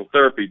the physical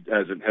therapy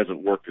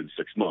hasn't worked in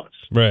 6 months.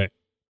 Right.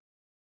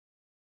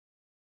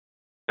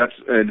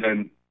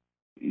 And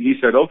he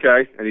said,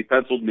 okay, and he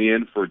penciled me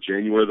in for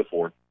January the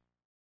 4th.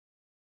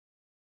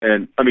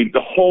 And I mean,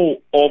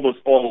 almost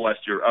all of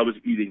last year, I was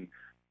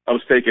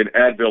taking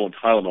Advil and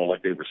Tylenol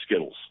like they were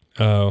Skittles.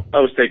 Oh. I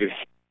was taking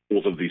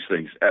handfuls of these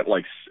things at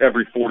like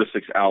every 4 to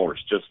 6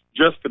 hours just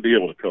to be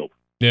able to cope.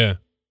 Yeah.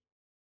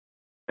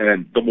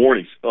 And the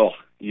mornings,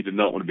 you did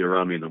not want to be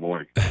around me in the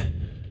morning.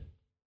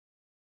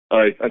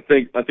 I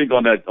think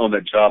on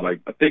that job, I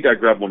think I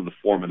grabbed one of the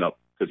foremen up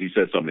because he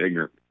said something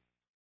ignorant.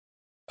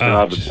 And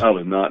I was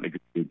not in a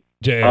good mood.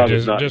 Yeah,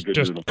 just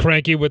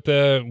cranky with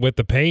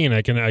the pain.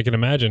 I can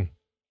imagine.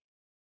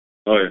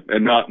 Oh yeah,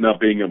 and not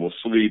being able to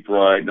sleep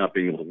right, not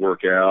being able to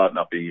work out,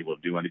 not being able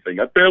to do anything.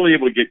 I'm barely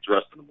able to get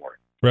dressed in the morning.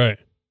 Right.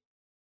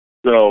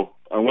 So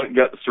I went and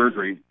got the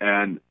surgery,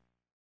 and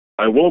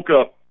I woke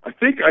up. I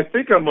think I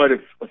might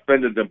have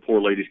offended them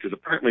poor ladies because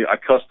apparently I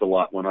cussed a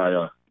lot when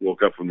I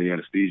woke up from the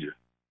anesthesia.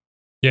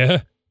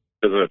 Yeah.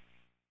 Because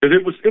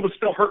it was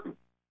still hurting.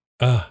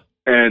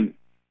 And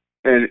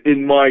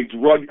in my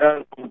drug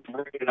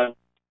brain, I'm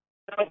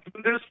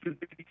this,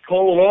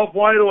 call it off.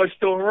 Why do I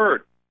still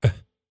hurt?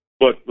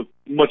 But with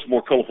much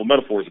more colorful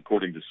metaphors,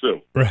 according to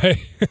Sue. Right.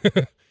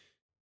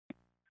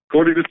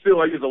 According to Sue,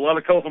 I use a lot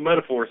of colorful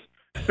metaphors.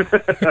 And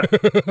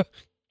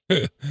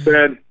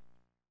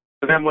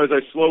then as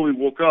I slowly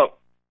woke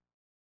up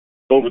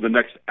over the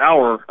next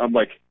hour, I'm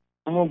like,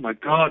 oh my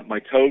God, my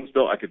toes,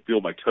 though. I could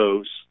feel my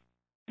toes.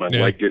 My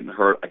leg didn't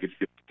hurt. I could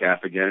feel the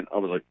calf again. I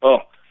was like, oh.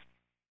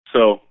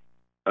 So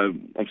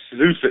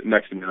Sue sitting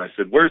next to me, and I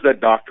said, "Where's that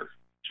doctor?"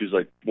 She's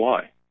like,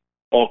 "Why?"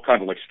 All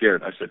kind of like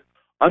scared. I said,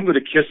 "I'm going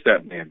to kiss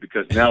that man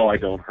because now I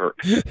don't hurt."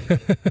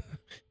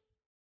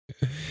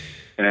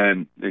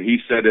 and he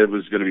said it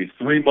was going to be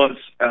 3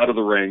 months out of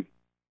the ring,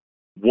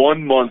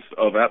 1 month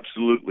of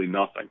absolutely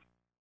nothing.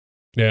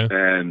 Yeah.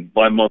 And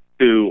by month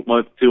two,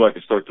 I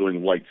could start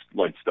doing light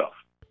stuff.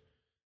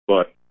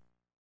 But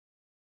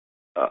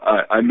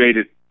I made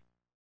it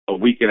a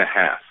week and a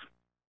half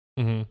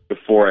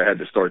before I had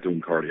to start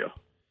doing cardio.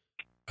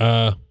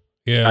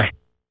 Yeah.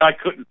 I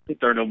couldn't sit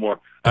there no more.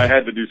 I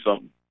had to do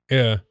something.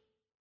 Yeah.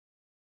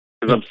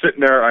 Because I'm sitting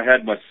there, I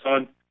had my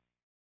son,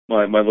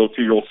 my little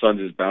 2-year-old son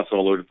just bouncing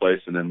all over the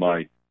place, and then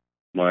my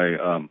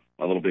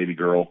little baby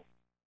girl,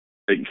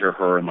 taking care of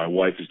her, and my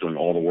wife is doing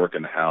all the work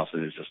in the house,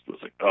 and it just was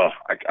like, oh,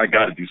 I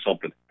got to do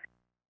something.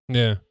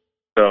 Yeah.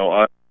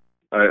 So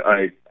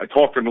I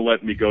talked her to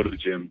let me go to the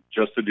gym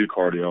just to do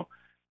cardio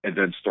and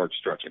then start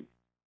stretching.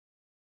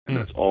 And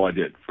that's all I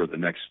did for the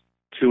next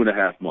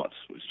 2.5 months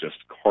was just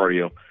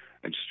cardio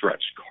and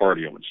stretch,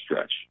 cardio and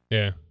stretch.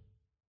 Yeah.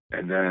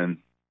 And then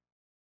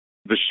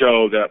the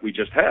show that we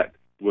just had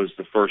was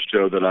the first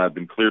show that I've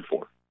been cleared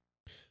for.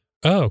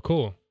 Oh,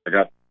 cool. I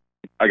got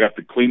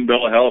the clean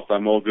bill of health.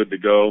 I'm all good to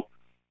go.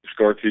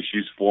 Scar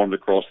tissues formed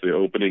across the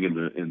opening in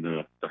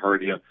the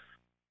hernia.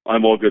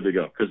 I'm all good to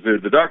go because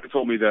the doctor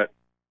told me that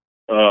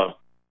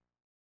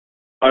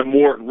I'm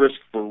more at risk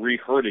for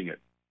re-hurting it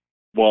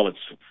while it's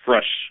a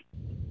fresh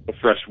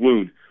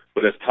wound.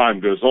 But as time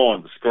goes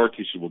on, the scar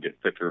tissue will get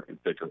thicker and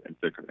thicker and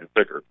thicker and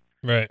thicker.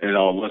 Right. And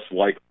I'll less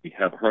likely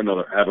have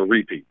a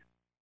repeat.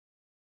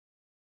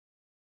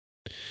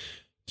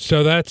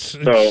 So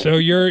so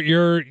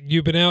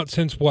you've been out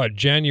since what,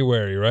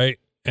 January, right?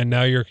 And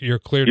now you're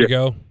cleared to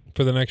go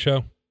for the next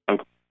show?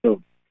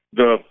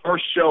 The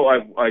first show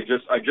I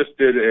just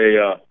did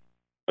a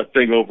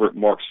thing over at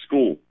Mark's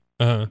school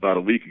about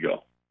a week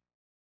ago.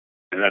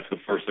 And that's the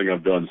first thing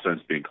I've done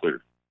since being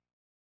cleared.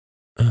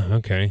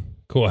 Okay.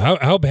 Cool.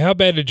 How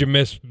bad did you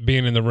miss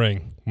being in the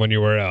ring when you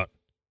were out?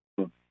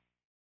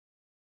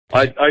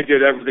 I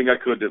did everything I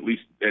could to at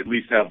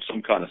least have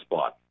some kind of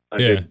spot. I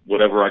did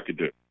whatever I could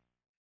do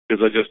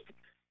because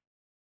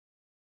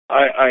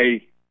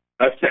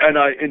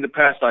in the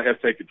past I have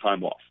taken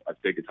time off.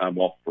 I've taken time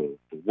off for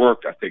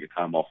work. I've taken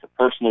time off for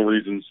personal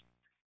reasons,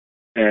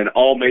 and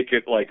I'll make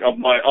it like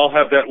I'll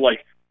have that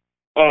like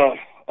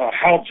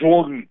Hal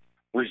Jordan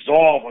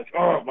resolve, like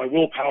my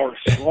willpower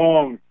is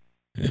strong.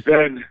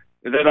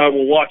 And then I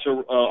will watch a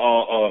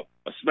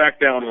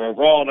SmackDown or a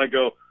Raw, and I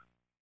go,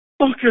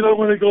 "Fuck it, I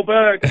want to go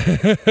back."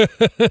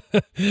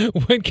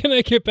 When can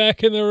I get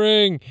back in the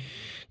ring?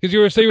 Because you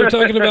were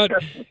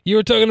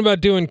talking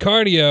about doing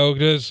cardio.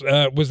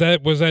 Was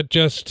that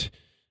just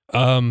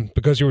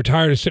because you were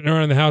tired of sitting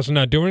around the house and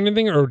not doing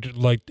anything, or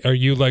like are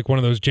you like one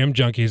of those gym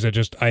junkies that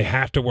just I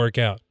have to work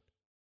out?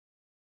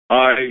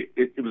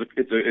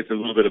 It's a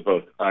little bit of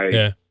both.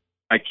 I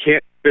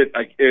can't fit.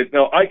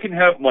 I can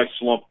have my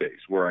slump days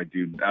where I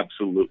do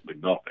absolutely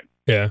nothing.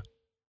 Yeah.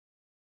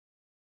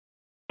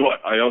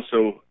 But I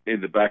also,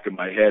 in the back of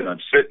my head, I'm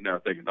sitting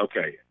there thinking,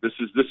 okay, this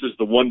is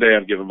the one day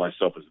I'm giving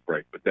myself as a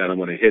break. But then I'm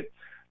going to hit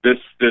this,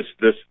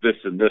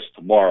 and this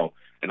tomorrow,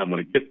 and I'm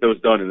going to get those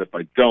done. And if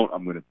I don't,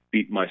 I'm going to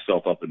beat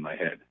myself up in my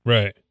head.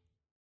 Right.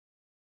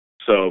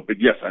 So, but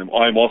yes, I'm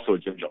also a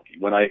gym junkie.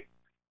 When I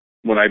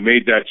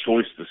made that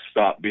choice to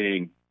stop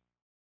being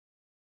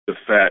the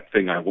fat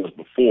thing I was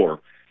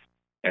before,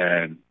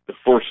 and the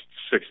first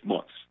 6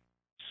 months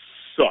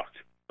sucked.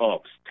 Oh,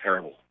 it was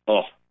terrible.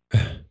 Oh.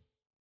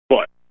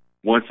 But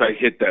once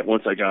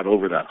I got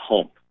over that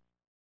hump,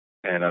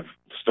 and I've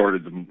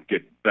started to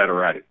get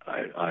better at it,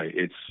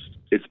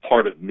 it's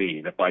part of me.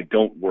 And if I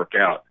don't work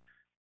out,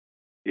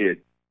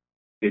 it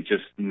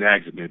just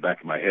nags at me in the back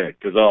of my head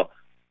because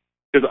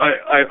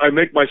I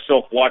make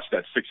myself watch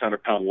that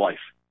 600-pound life.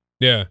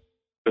 Yeah.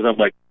 Because I'm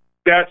like,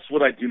 that's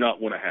what I do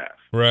not want to have.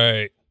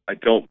 Right. I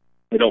don't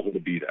want to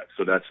be that.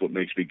 So that's what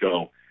makes me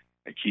go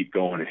and keep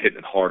going and hitting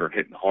it harder and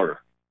hitting it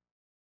harder.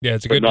 Yeah,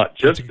 it's a but good. Not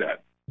just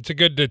that. It's a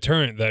good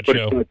deterrent, that but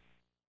show.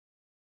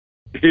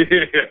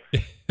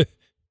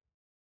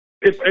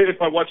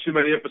 If I watch too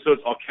many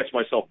episodes, I'll catch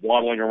myself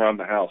waddling around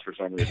the house for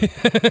some reason.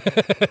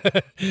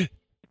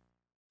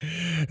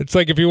 It's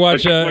like if you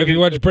watch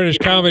British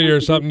comedy or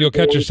something, you'll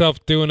catch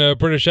yourself doing a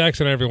British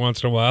accent every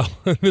once in a while.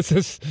 This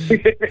is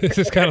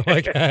kind of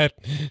like that.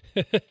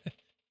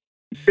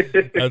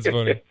 That's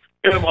funny.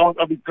 And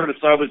I'll be trying to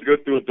silently go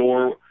through a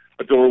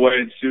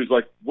doorway, and she was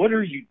like, "What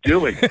are you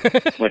doing?"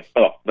 I'm like,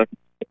 "Oh,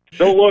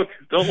 don't look."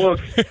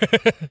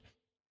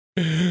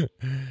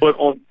 But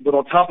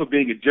on top of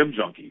being a gym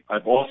junkie,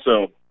 I've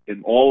also,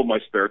 in all of my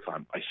spare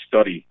time, I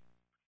study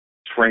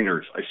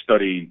trainers, I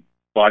study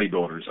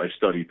bodybuilders, I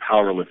study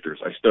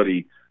powerlifters, I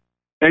study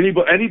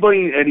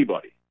anybody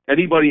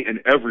and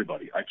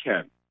everybody I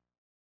can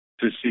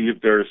to see if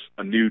there's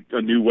a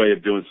new way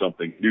of doing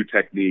something, new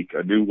technique,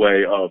 a new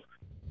way of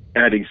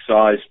adding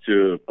size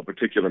to a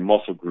particular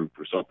muscle group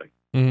or something.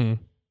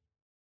 Mm-hmm.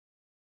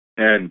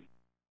 And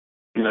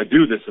And I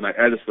do this, and I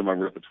add this to my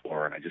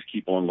repertoire, and I just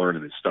keep on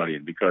learning and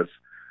studying because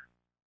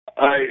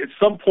at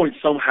some point,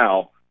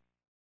 somehow,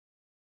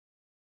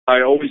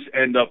 I always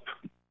end up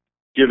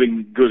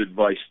giving good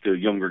advice to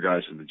younger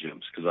guys in the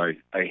gyms because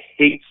I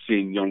hate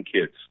seeing young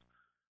kids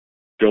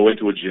go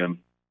into a gym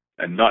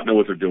and not know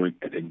what they're doing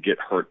and then get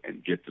hurt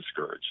and get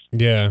discouraged.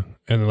 Yeah,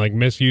 and like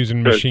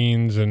misusing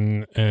machines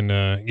and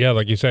yeah,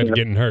 like you said,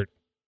 getting hurt.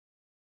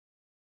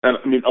 And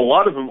I mean, a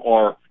lot of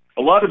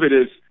it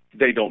is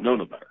they don't know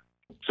no better.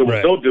 So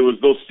what they'll do is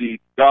they'll see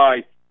a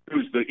guy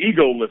who's the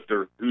ego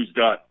lifter who's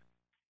got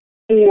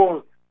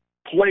 4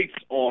 plates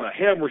on a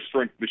hammer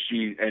strength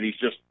machine, and he's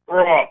just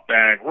raw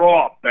bang,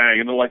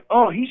 and they're like,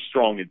 oh, he's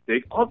strong and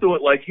big. I'll do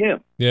it like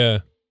him. Yeah.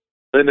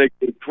 Then they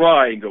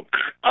cry and go,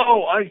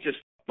 oh, I just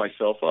f***ed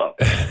myself up.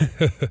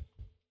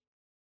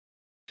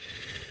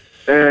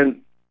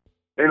 and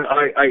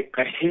I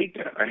hate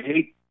that. I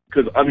hate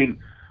because I mean,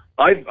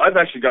 I've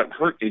actually gotten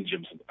hurt in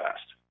gyms in the past.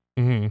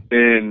 Mm-hmm.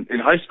 And in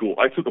high school,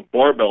 I took a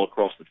barbell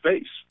across the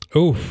face.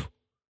 Oof.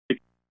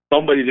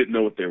 Somebody didn't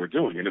know what they were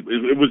doing, and it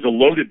was a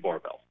loaded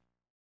barbell.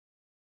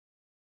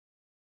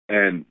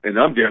 And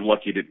I'm damn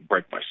lucky it didn't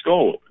break my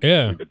skull open.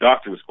 Yeah. The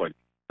doctor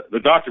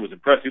was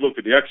impressed. He looked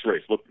at the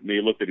X-rays, looked at me,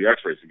 looked at the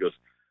X-rays, and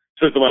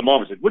says to my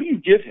mom, he said, "What do you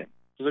give him?"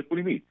 I was like, "What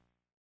do you mean?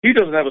 He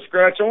doesn't have a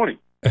scratch on him.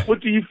 What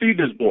do you feed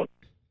this boy?"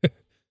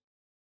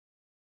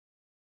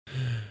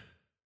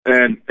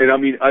 and I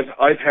mean,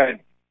 I've had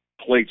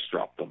plates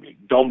dropped on me,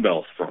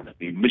 dumbbells thrown at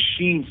me,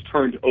 machines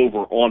turned over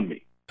on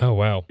me. Oh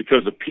wow!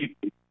 Because the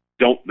people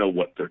don't know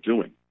what they're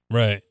doing.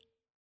 Right.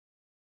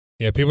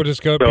 Yeah, people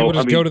just go. People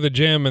just go to the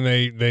gym and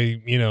they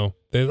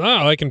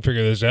I can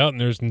figure this out. And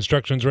there's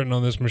instructions written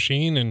on this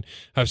machine. And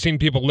I've seen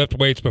people lift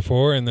weights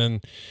before, and then,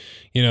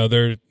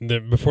 they're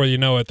before you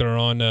know it, they're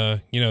on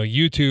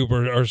YouTube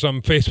or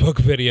some Facebook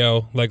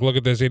video. Like, look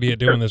at this idiot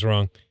doing this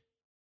wrong.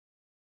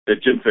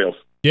 At Gym Fails.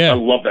 Yeah, I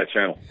love that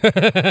channel.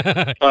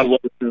 I love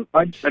it too.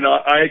 I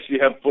actually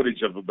have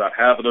footage of about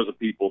half a dozen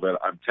people that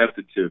I'm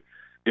tempted to.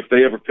 If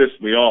they ever piss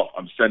me off,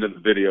 I'm sending the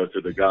video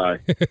to the guy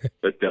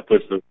that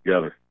puts them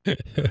together.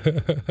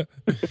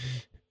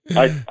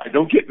 I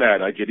don't get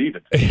mad. I get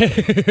even.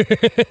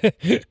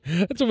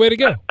 That's a way to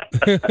go.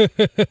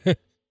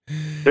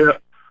 Yeah,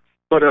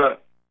 but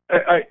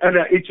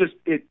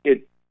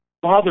it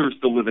bothers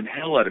the living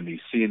hell out of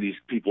me seeing these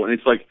people, and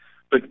it's like,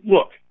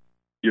 look,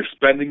 you're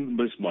spending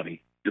this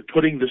money, you're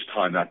putting this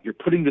time out, you're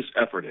putting this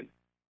effort in.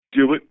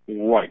 Do it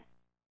right.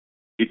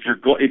 It's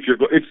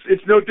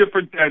no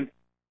different than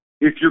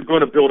if you're going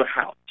to build a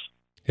house.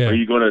 Yeah. Are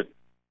you going to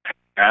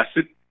pass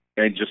it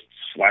and just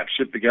slap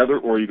shit together,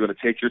 or are you going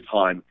to take your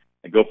time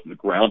and go from the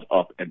ground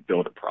up and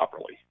build it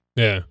properly?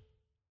 Yeah.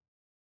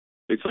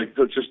 It's like,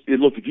 look,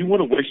 if you want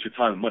to waste your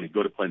time and money,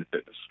 go to Planet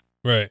Fitness.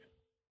 Right.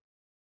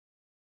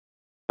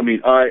 I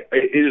mean,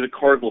 it is a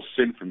cardinal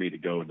sin for me to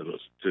go into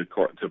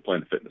to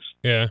Planet Fitness.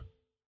 Yeah.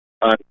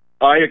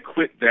 I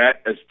equate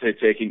that as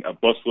taking a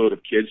busload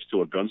of kids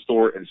to a gun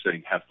store and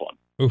saying, have fun.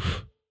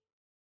 Oof.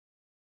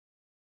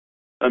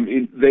 I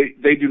mean,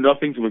 they do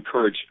nothing to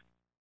encourage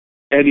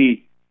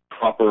any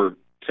proper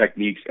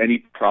techniques, any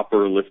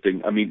proper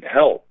lifting. I mean,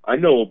 hell, I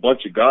know a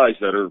bunch of guys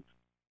that are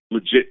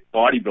legit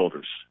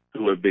bodybuilders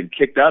who have been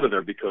kicked out of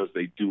there because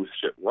they do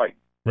shit right.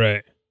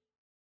 Right.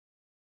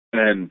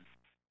 And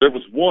there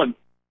was one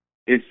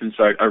instance,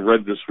 I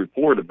read this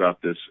report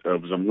about this.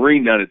 It was a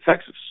Marine down in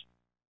Texas.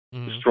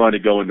 Mm-hmm. Was trying to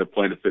go into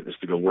Planet Fitness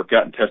to go work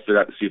out and test it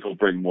out to see if he'll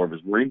bring more of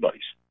his Marine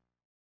buddies.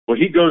 Well,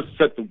 he goes to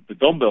set the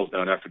dumbbells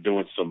down after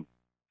doing some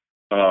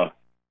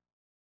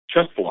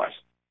chest flies.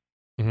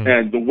 Mm-hmm.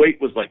 And the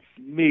weight was like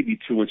maybe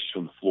 2 inches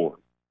from the floor.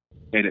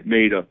 And it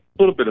made a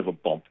little bit of a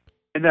bump.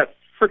 And that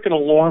freaking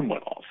alarm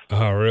went off.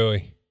 Oh,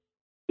 really?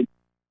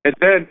 And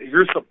then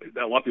here's something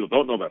that a lot of people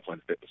don't know about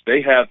Planet Fitness.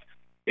 They have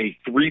a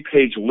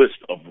 3-page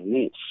list of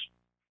rules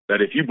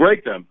that if you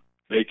break them,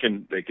 they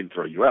can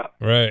throw you out.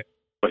 Right.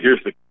 But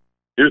here's the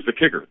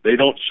kicker. They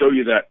don't show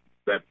you that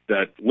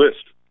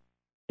list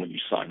when you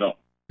sign up.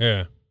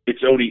 Yeah.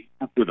 It's only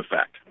after the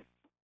fact.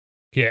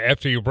 Yeah,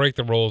 after you break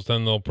the rules,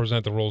 then they'll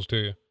present the rules to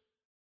you.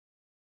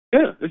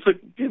 Yeah, it's like,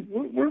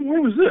 where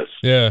was this?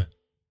 Yeah.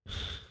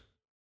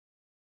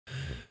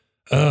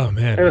 Oh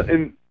man.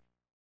 And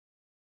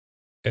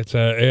it's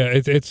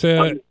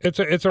a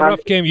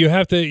rough game. You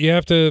have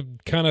to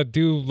kind of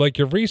do like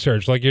your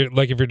research, like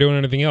if you're doing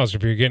anything else,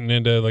 if you're getting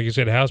into, like you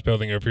said, house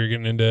building, or if you're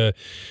getting into,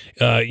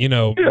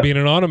 being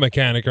an auto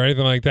mechanic or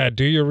anything like that,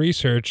 do your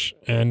research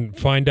and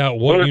find out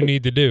what you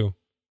need to do.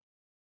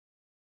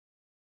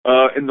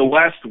 In the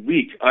last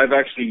week, I've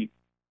actually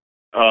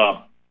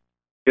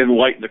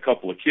enlightened a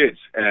couple of kids,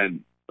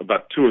 and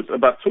about two or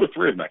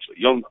three of them actually,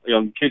 young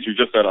kids who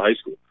are just out of high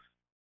school.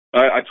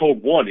 I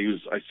told one,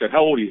 I said,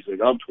 how old are you? He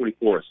said, I'm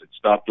 24. I said,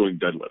 stop doing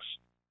deadlifts.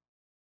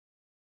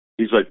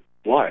 He's like,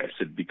 why? I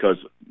said, because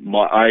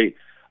I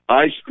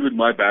screwed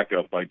my back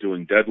up by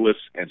doing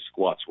deadlifts and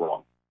squats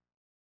wrong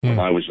when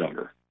I was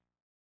younger.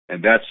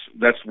 And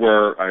that's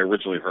where I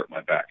originally hurt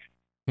my back.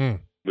 I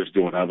was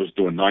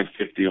doing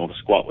 950 on a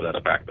squat without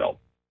a back belt.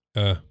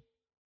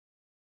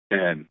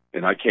 and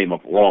I came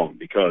up wrong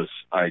because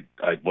I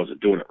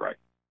wasn't doing it right.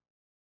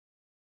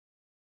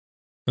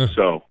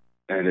 So,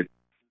 and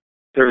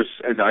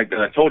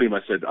I told him,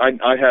 I said,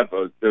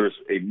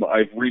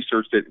 I've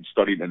researched it and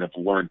studied and have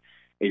learned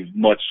a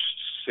much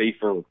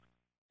safer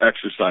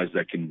exercise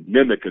that can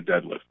mimic a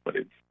deadlift, but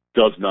it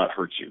does not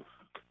hurt you.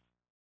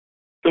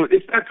 So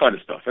it's that kind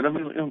of stuff. And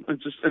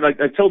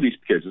I tell these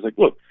kids, it's like,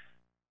 look,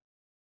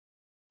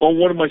 on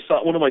one of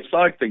my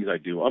side things I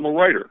do, I'm a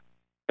writer,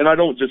 and I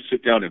don't just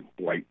sit down and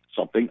write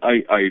something.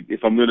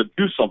 If I'm going to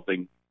do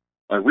something,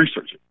 I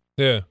research it.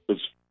 Yeah.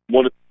 It's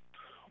one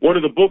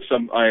of the books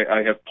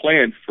I have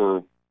planned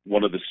for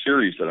one of the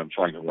series that I'm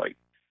trying to write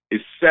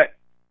is set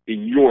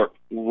in Europe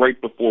right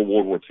before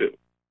World War II.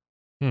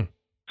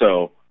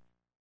 So,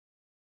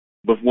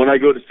 but when I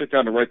go to sit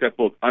down to write that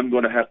book, I'm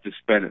going to have to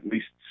spend at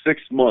least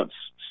 6 months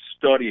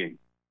studying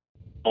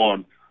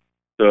on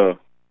the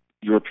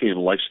European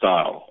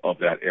lifestyle of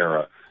that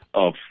era,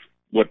 of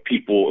what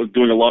people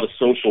doing, a lot of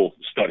social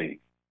studying,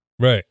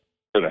 right,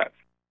 for that.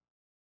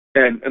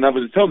 And I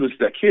was telling this to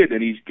that kid,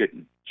 and he's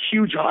getting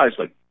huge eyes,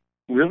 like,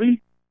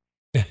 really?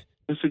 I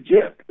said,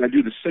 yeah. And I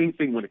do the same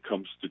thing when it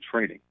comes to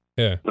training.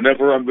 Yeah.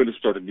 Whenever I'm going to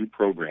start a new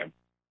program,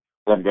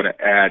 or I'm going to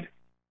add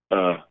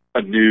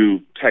a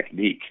new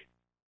technique,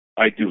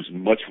 I do as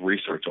much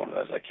research on it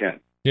as I can.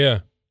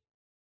 Yeah.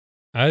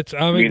 I've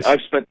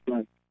spent.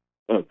 Oh,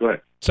 go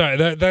ahead. Sorry,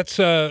 that's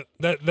the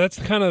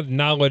kind of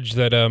knowledge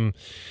that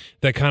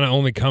that kind of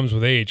only comes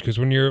with age. Because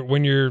when you're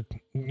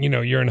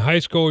you're in high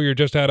school, you're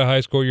just out of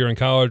high school, you're in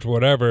college,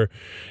 whatever,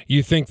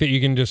 you think that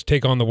you can just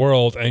take on the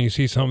world, and you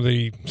see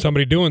somebody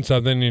doing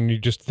something, and you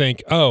just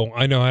think, oh,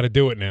 I know how to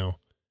do it now.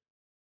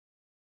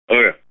 Oh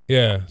yeah.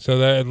 Yeah, so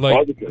that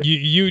like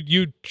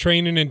you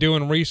training and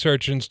doing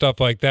research and stuff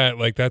like that,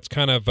 like that's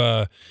kind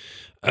of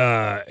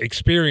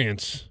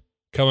experience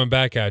coming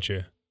back at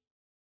you.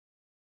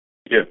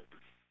 Yeah.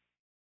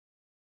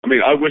 I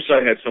mean, I wish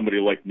I had somebody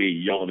like me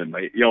yelling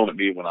at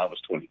me when I was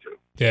 22.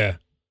 Yeah.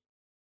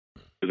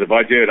 Because if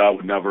I did, I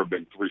would never have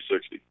been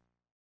 360.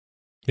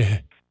 Yeah.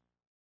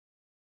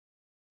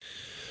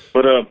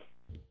 But I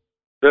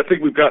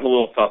think we've gotten a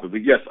little off topic.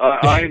 But yes,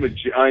 I am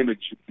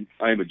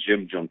a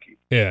gym junkie.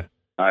 Yeah.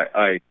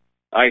 I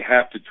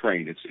have to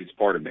train. It's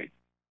part of me.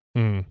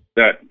 Mm.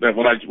 That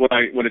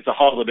when it's a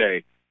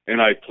holiday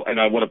and I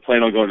want to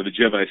plan on going to the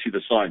gym and I see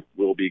the sign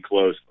will be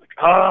closed, like,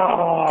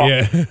 oh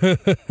yeah.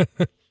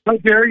 How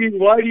dare you?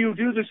 Why do you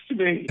do this to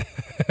me?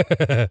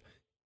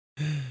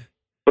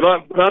 But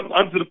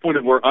I'm to the point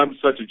of where I'm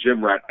such a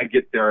gym rat. I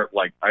get there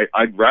like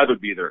I'd rather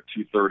be there at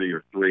 2:30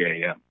 or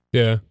 3 a.m.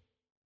 Yeah.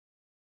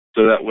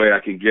 So that way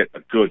I can get a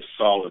good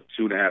solid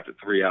 2.5 to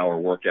 3 hour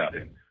workout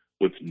in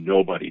with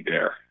nobody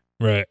there.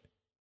 Right.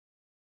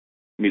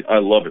 I mean, I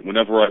love it.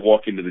 Whenever I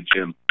walk into the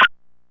gym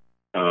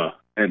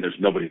and there's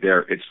nobody there,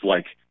 it's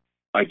like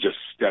I just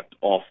stepped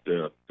off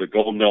the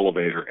golden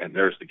elevator and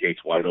there's the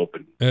gates wide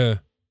open. Yeah.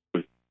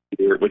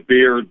 With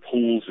beer and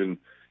pools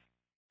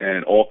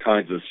and all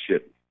kinds of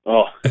shit.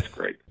 Oh, it's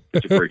great.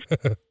 It's a great.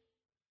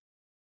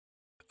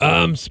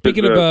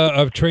 Speaking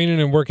of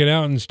training and working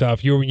out and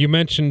stuff, you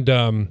mentioned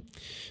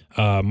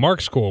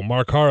Mark School,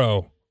 Mark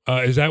Haro.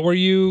 Is that where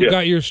you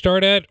got your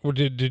start at, or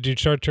did you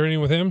start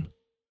training with him?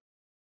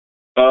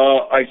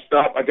 I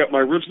stopped. I got my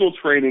original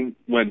training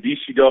when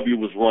DCW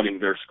was running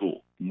their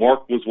school.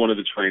 Mark was one of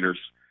the trainers.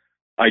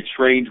 I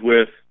trained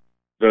with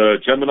the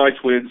Gemini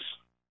Twins,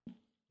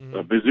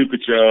 Bazooka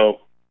Joe.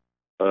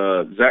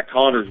 Zach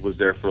Connors was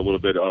there for a little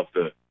bit of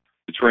the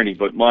training,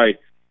 but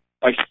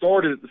I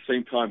started at the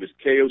same time as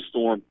KO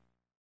Storm,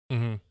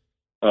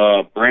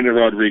 Brandon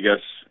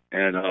Rodriguez,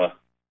 and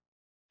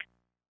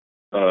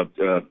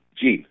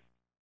Gene.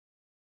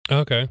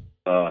 Okay.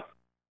 I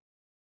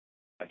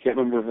can't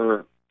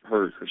remember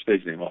her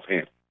stage name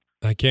offhand.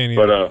 I can't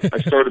either.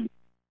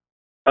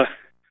 But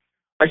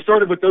I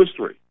started with those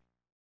three,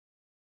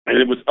 and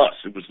it was us.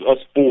 It was us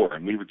four,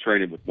 and we were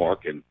training with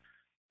Mark, and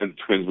the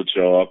Twins would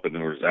show up, and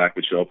or Zach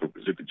would show up, or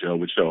Bazooka Joe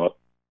would show up.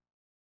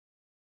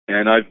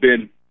 And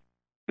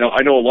now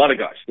I know a lot of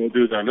guys. They'll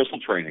do their initial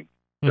training,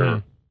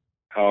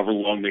 however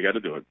long they got to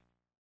do it,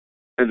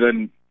 and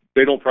then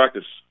they don't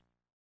practice.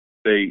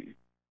 They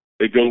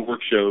go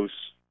work shows.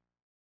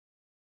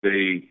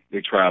 They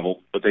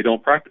travel, but they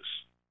don't practice.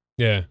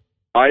 Yeah.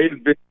 I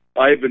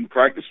have been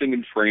practicing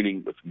and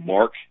training with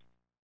Mark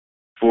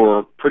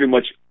for pretty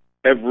much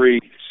every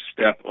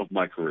step of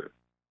my career,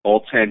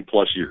 all 10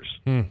 plus years.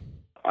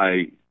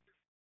 I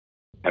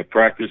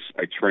practice,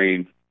 I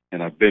train,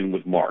 and I've been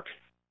with Mark.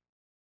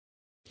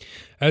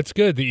 That's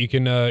good that you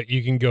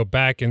can go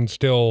back and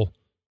still,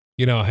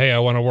 hey, I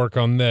want to work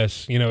on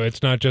this.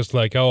 It's not just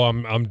like, oh,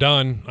 I'm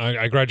done.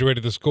 I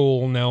graduated the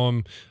school. Now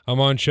I'm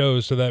on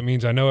shows, so that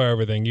means I know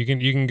everything. You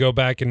can go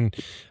back and,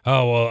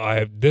 oh,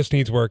 well, this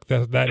needs work,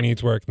 that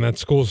needs work, and that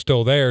school's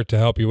still there to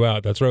help you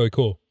out. That's really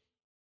cool.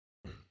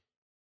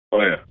 Oh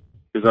yeah,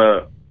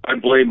 because I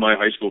blame my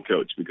high school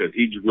coach because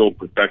he drilled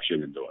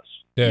perfection into us.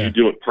 Yeah. You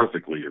do it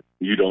perfectly, or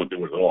you don't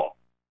do it at all.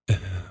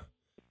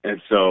 And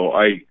so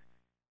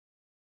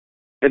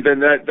and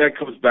then that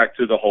comes back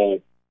to the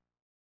whole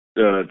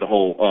the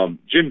whole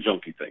gym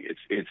junkie thing.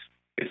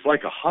 It's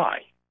like a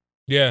high.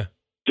 Yeah.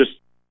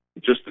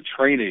 Just the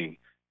training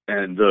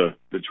and the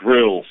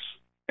drills,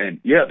 and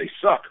yeah, they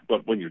suck.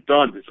 But when you're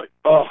done, it's like,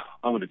 oh,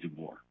 I'm going to do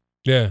more.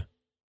 Yeah.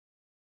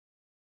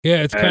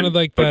 Yeah, it's kind of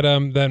like that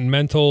that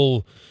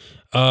mental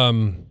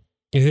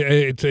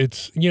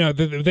it's you know,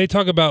 they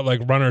talk about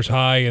like runner's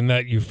high and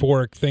that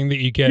euphoric thing that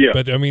you get, Yeah.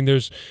 but I mean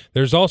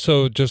there's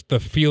also just the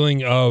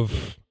feeling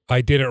of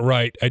I did it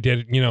right. I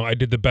did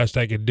the best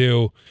I could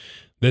do.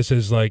 This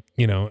is like,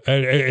 you know,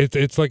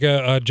 it's like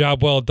a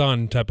job well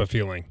done type of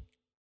feeling.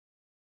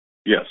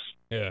 Yes.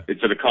 Yeah.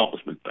 It's an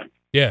accomplishment thing.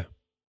 Yeah.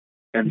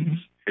 And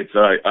it's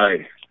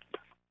I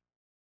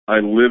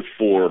live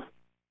for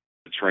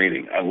the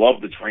training. I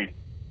love the training.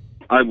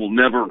 I will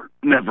never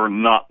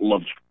not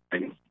love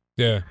training.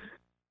 Yeah.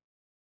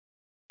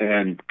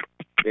 And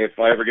if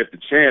I ever get the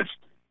chance,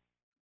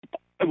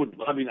 I would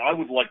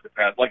like to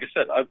pass. Like I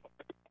said, I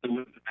would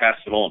like to pass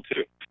it on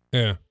too.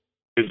 Yeah.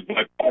 Because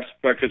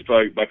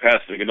by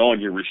passing it on,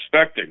 you're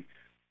respecting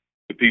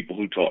the people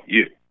who taught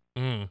you.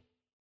 Mm.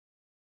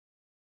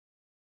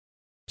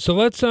 So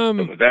let's So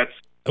that's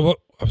well,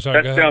 I'm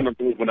sorry. that's down the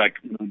road when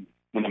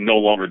I'm no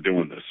longer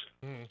doing this.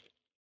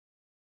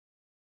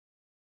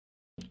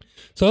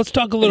 So let's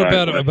talk a little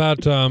bit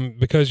about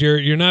because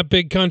you're not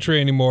Big Country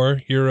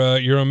anymore.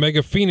 You're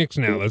Omega Phoenix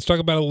now. Let's talk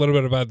about a little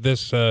bit about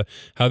this,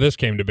 how this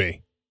came to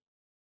be.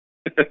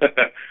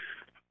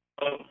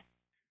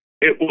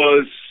 It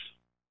was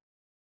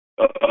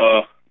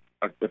a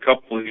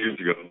couple of years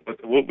ago.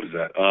 What was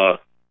that?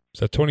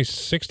 Is that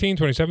 2016,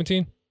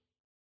 2017?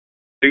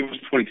 It was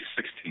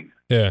 2016.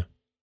 Yeah.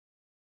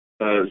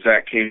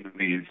 Zach came to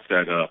me and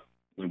said,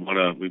 we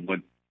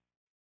went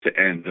to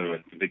end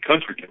the Big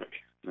Country gimmick.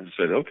 And I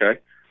said, okay.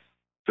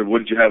 So what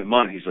did you have in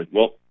mind? He's like,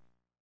 well,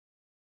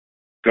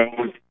 go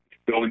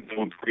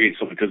and create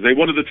something, because they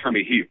wanted to turn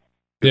me heel.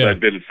 Because Yeah. I'd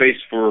been a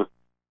face for,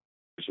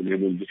 so they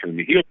wanted to turn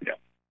me heel again.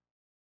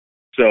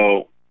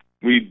 So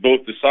we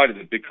both decided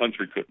that Big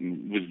Country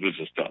was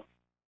just done.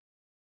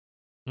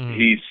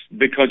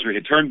 Big Country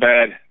had turned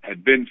bad,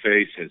 had been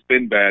face, has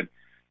been bad.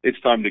 It's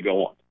time to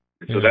go on.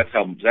 And so that's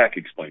how Zach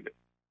explained it,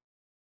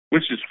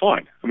 which is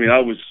fine. I mean, I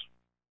was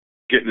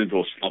getting into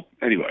a slump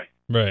anyway.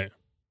 Right.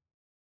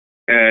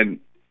 And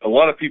a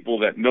lot of people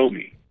that know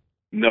me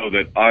know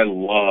that I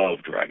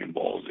love Dragon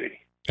Ball Z.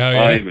 Oh,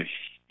 yeah. I'm a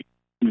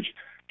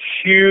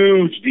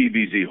huge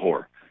DBZ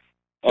whore.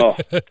 Oh,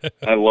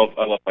 I love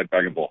my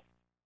Dragon Ball.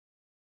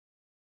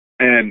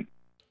 And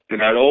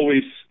I'd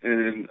always,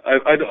 and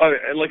I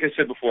like I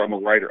said before, I'm a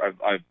writer.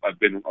 I've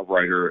been a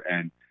writer,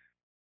 and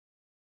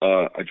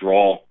I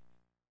draw.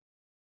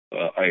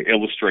 I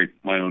illustrate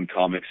my own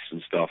comics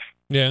and stuff.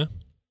 Yeah.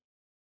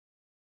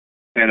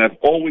 And I've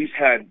always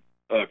had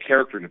a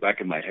character in the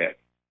back of my head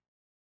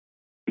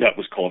that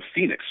was called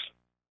Phoenix.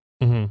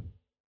 Mm-hmm.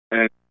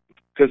 And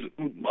because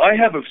I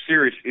have a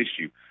serious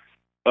issue,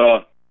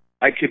 I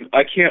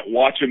can't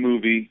watch a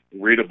movie,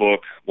 read a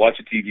book, watch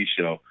a TV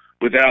show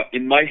without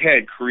in my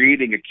head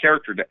creating a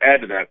character to add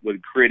to that,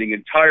 with creating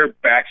entire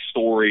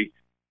backstory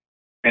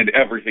and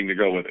everything to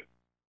go with it.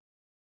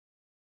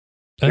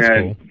 That's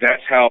and cool.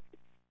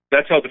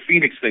 that's how the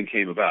Phoenix thing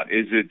came about.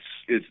 It's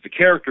the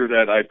character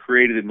that I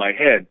created in my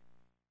head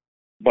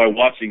by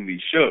watching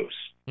these shows.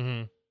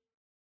 Mm-hmm.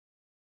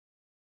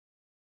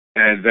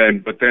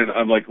 But then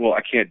I'm like, well,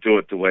 I can't do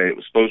it the way it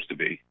was supposed to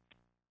be,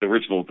 the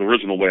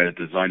original way I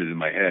designed it in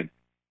my head.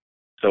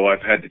 So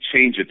I've had to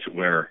change it to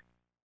where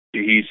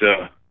he's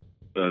the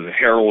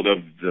herald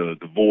of the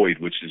void,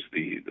 which is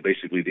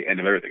basically the end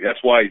of everything.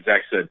 That's why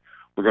Zach said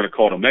we're going to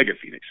call it Omega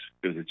Phoenix,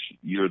 because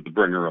you're the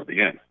bringer of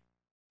the end.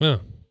 Yeah.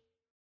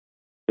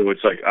 So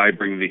it's like I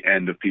bring the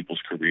end of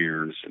people's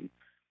careers and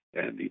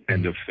the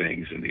end of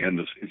things and the end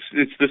of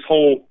it's this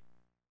whole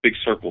big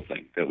circle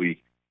thing that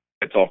we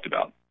had talked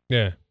about.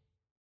 Yeah.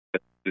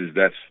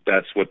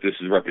 That's what this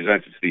is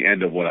represents. It's the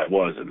end of what I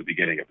was and the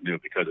beginning of new,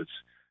 because it's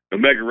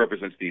Omega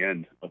represents the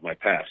end of my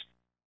past,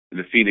 and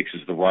the Phoenix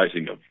is the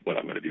rising of what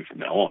I'm going to do from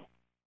now on.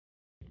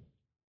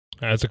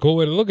 That's a cool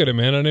way to look at it,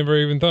 man. I never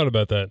even thought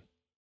about that.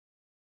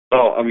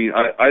 Oh, I mean,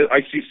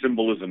 I see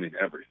symbolism in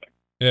everything.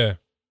 Yeah.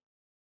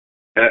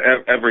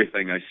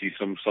 Everything I see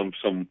some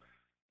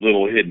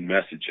little hidden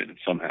message in it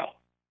somehow.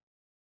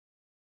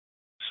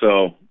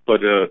 So,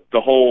 but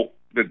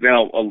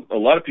now a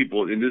lot of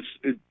people in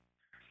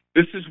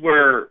this is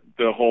where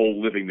the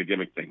whole living the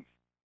gimmick thing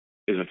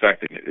is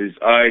affecting it.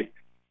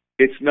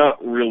 It's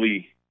not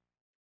really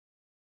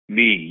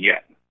me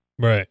yet.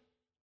 Right.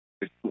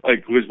 It's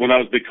like it was when I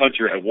was Big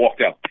Country, I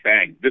walked out,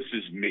 bang, this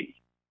is me.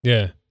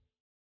 Yeah.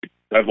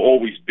 I've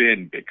always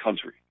been Big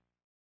Country,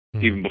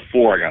 even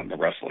before I got into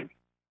wrestling.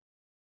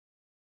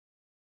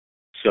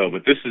 So,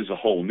 but this is a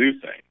whole new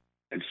thing.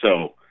 And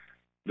so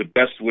the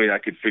best way I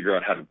could figure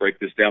out how to break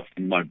this down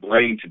for my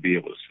brain to be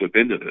able to slip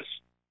into this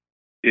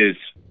is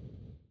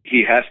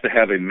he has to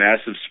have a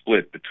massive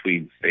split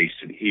between face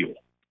and heel.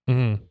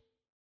 Mm-hmm.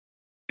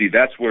 See,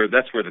 that's where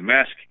the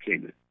mask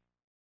came in.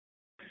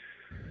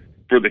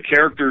 For the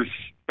character's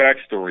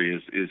backstory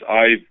is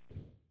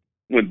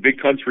when Big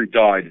Country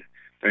died,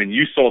 and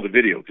you saw the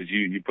video because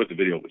you put the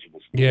video, which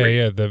was great.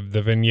 Yeah.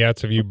 The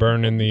vignettes of you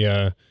burning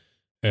the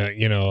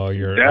all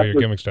your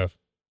gimmick stuff.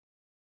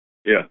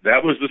 Yeah,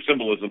 that was the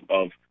symbolism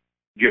of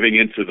giving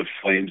into the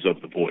flames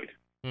of the void.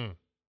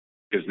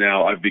 Because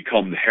now I've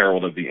become the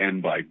herald of the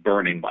end by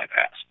burning my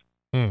past.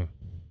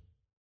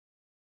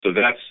 So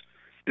that's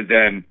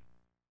then.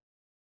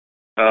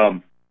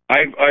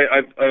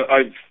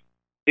 I've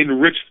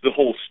enriched the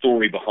whole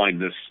story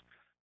behind this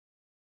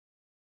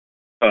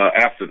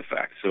after the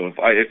fact. So if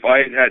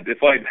I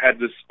had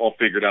this all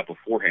figured out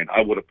beforehand,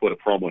 I would have put a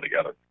promo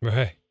together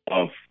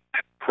of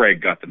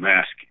Craig got the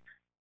mask,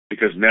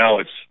 because now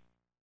it's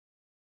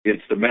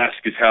the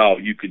mask is how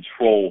you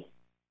control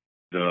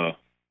the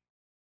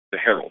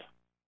herald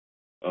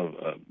of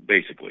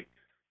basically.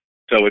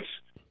 So it's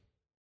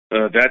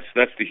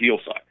that's the heel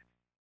side.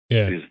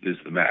 Yeah, is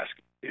the mask.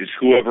 Is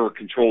whoever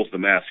controls the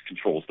mask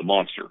controls the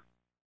monster.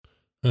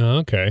 Oh,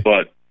 okay.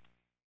 But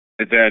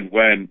then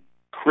when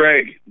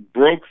Craig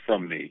broke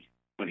from me,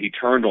 when he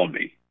turned on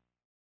me,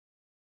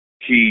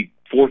 he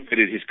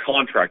forfeited his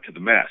contract to the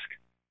mask.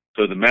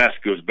 So the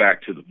mask goes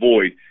back to the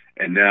void,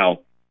 and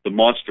now the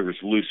monster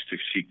is loose to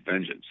seek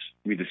vengeance.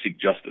 To seek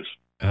justice.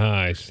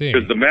 Ah, I see.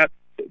 Because the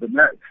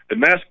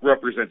mask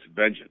represents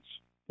vengeance,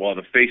 while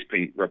the face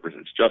paint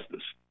represents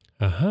justice.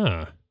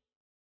 Uh-huh.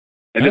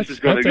 And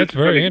that's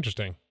very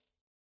interesting.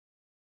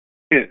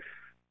 Yeah.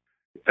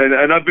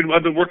 And I've been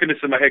working this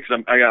in my head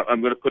because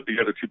I'm going to put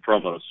together 2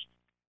 promos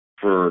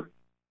to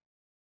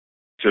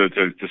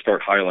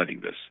start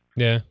highlighting this.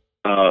 Yeah.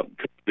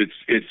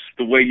 It's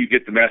the way you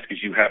get the mask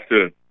is you have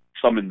to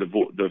summon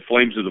the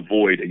flames of the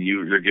void, and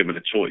you're given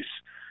a choice.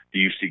 Do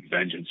you seek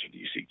vengeance or do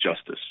you seek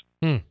justice?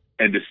 And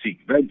to seek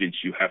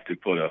vengeance, you have to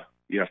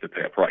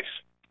pay a price.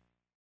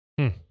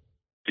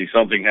 See,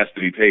 something has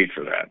to be paid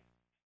for that.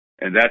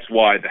 And that's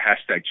why the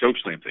hashtag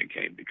chokeslam thing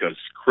came, because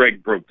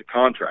Craig broke the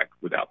contract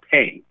without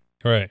paying.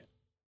 Right.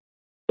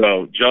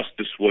 So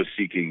justice was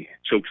seeking,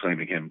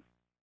 chokeslamming him.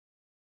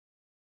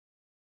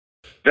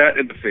 That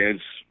and the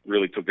fans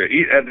really took that.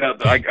 And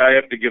I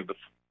have to give the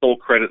full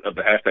credit of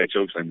the hashtag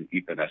chokeslam to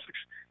Ethan Essex.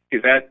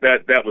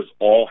 That was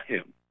all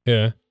him.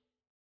 Yeah.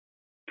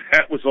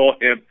 That was all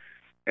him,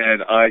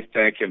 and I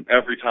thank him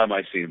every time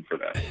I see him for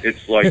that.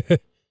 It's like,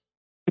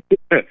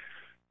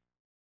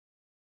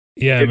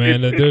 yeah,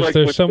 man.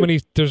 There's so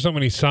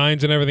many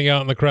signs and everything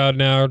out in the crowd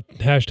now.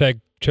 Hashtag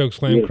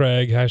chokeslam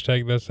Craig.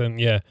 Hashtag this and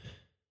yeah,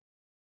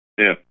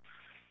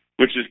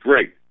 which is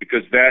great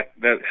because that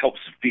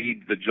helps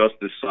feed the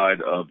justice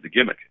side of the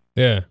gimmick.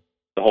 Yeah,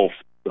 the whole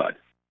side,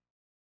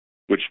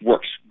 which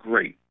works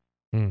great.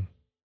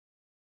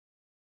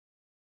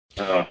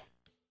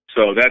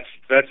 So that's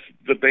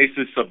the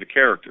basis of the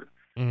character.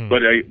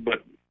 But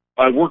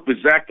I worked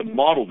with Zach to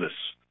model this,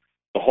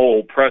 the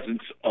whole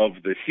presence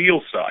of the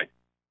heel side,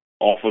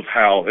 off of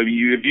how. Have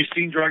you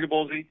seen Dragon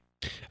Ball Z?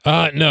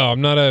 No,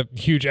 I'm not a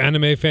huge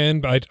anime fan,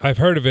 but I've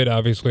heard of it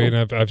obviously, and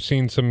I've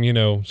seen some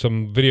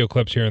some video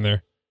clips here and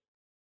there.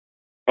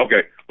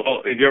 Okay,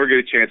 well, if you ever get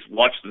a chance,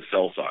 watch the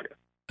Cell Saga.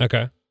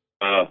 Okay.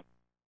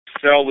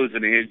 Cell is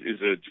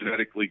a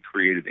genetically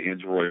created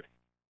android.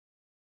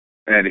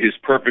 And his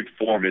perfect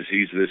form is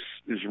he's this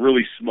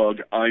really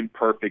smug, I'm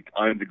perfect,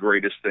 I'm the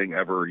greatest thing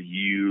ever,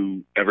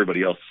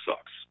 everybody else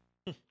sucks.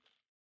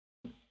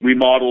 We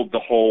modeled the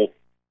whole,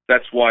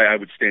 that's why I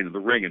would stand in the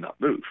ring and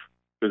not move.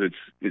 Because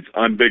it's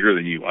I'm bigger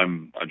than you,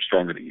 I'm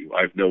stronger than you.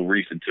 I have no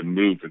reason to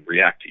move and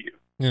react to you.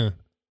 Yeah.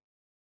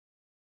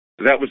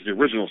 So that was the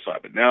original side.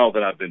 But now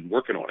that I've been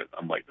working on it,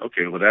 I'm like,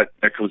 okay, well that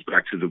comes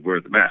back to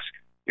where the mask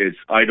is.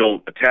 I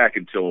don't attack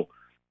until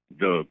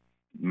the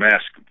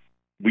mask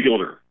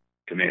wielder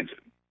commands it.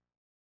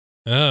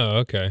 Oh,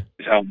 okay.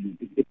 Is how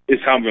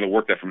I'm going to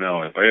work that from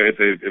now on.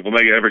 If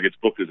Omega ever gets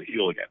booked as a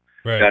heel again,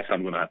 that's how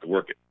I'm going to have to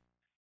work it.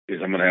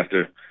 Is I'm going to have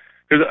to,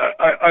 because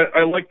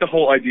I like the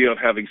whole idea of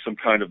having some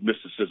kind of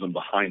mysticism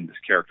behind this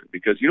character,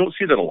 because you don't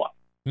see that a lot.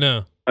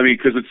 No. I mean,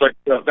 because it's like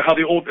how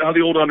the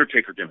old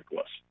Undertaker gimmick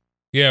was.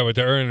 Yeah, with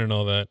the urn and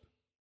all that.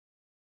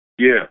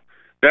 Yeah,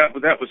 that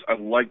was I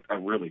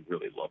really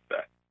loved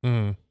that.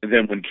 And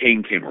then when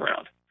Kane came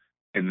around,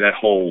 and that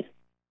whole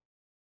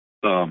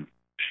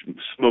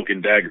smoke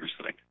and daggers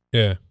thing,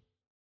 yeah,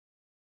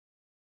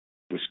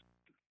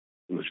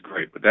 was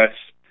great. But that's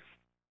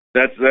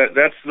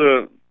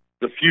the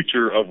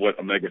future of what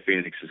Omega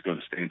Phoenix is going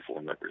to stand for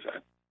and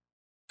represent.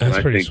 That's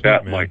and pretty I think sweet,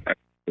 that man. might,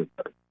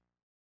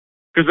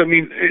 because I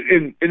mean,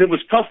 and it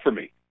was tough for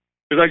me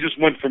because I just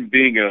went from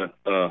being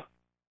a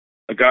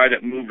guy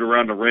that moved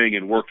around the ring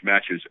and worked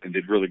matches and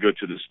did really good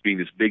to this being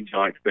this big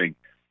giant thing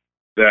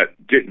that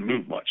didn't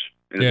move much,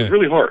 and it was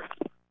really hard.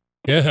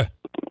 Yeah.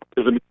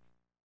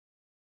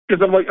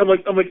 Because I'm like,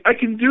 I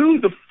can do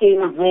the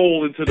forward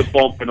roll into the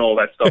bump and all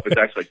that stuff. It's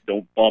actually like,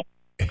 don't bump.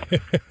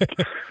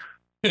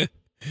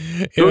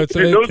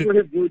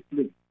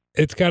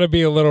 It's got to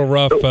be a little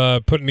rough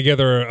putting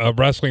together a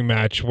wrestling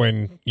match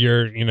when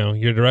your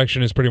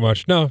direction is pretty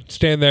much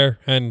stand there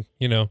and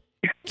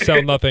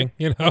sell nothing.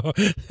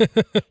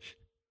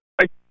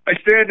 I I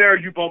stand there,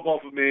 you bump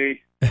off of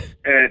me,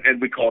 and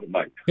we call it a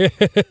night.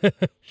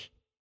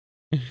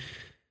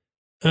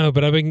 Oh,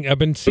 but I've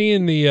been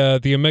seeing the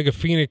Omega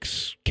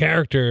Phoenix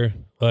character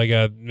like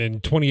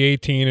in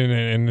 2018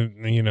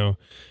 and you know,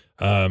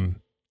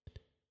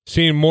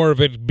 seeing more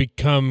of it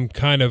become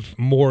kind of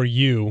more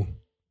you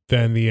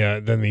than the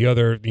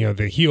other, you know,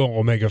 the heel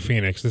Omega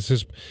Phoenix. This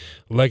is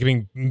like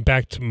getting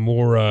back to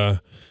more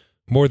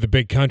the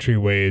big country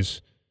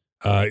ways.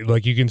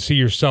 Like you can see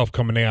yourself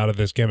coming out of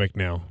this gimmick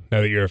now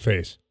that you're a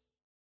face.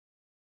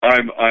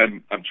 I'm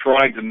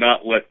trying to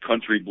not let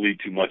country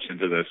bleed too much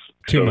into this.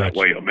 Too much. That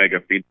way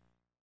Omega Phoenix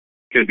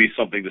can be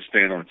something to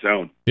stand on its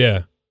own.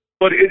 Yeah.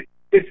 But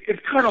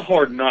it's kind of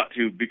hard not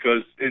to,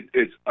 because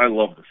it's I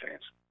love the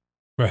fans.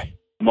 Right.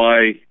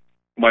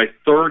 My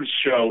third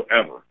show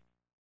ever,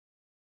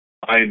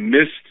 I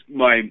missed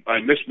my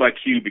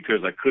cue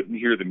because I couldn't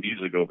hear the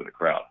music over the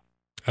crowd.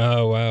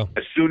 Oh wow.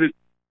 As soon as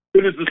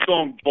the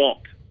song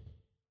bumped,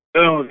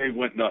 oh, they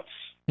went nuts.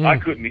 I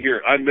couldn't hear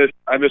it. I missed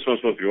when I was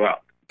supposed to go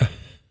out.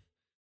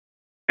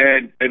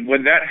 And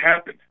when that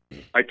happened,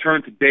 I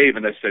turned to Dave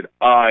and I said,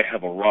 "I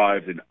have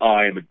arrived and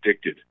I am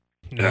addicted."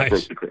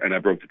 Nice. And I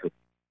broke the code.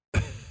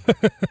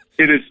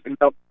 It is.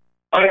 Now,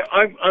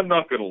 I'm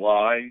not going to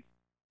lie.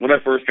 When I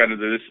first got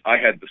into this, I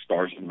had the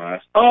stars in my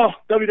eyes. Oh,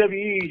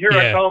 WWE, here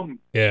I come.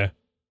 Yeah.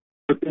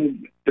 But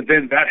then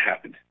that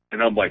happened,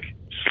 and I'm like,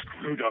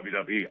 screw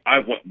WWE. I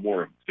want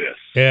more of this.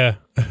 Yeah.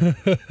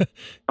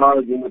 I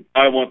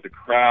want the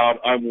crowd.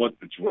 I want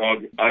the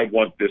drug. I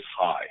want this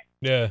high.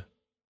 Yeah.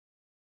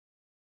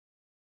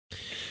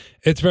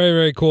 It's very,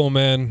 very cool,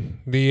 man.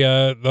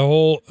 The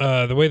whole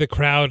the way the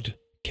crowd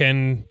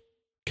can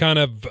kind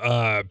of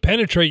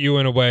penetrate you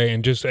in a way,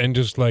 and just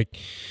like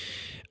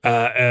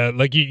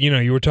you know,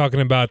 you were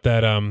talking about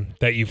that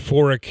that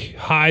euphoric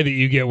high that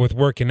you get with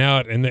working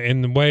out, and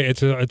in the way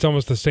it's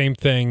almost the same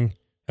thing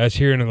as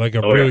hearing like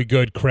a really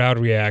good crowd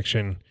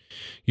reaction.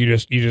 You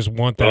just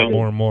want that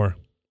more and more.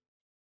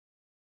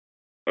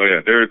 Oh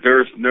yeah,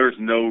 there's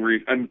no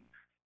reason.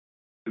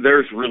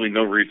 There's really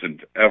no reason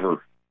to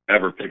ever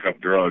pick up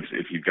drugs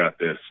if you've got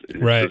this.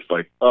 It's right. just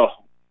like, oh,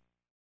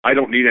 I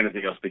don't need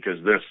anything else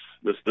because this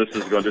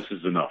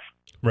is enough.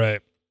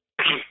 Right.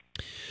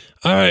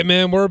 All right,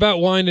 man. We're about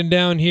winding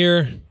down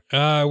here.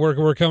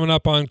 We're coming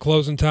up on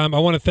closing time. I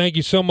want to thank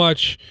you so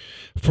much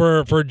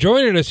for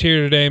joining us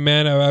here today,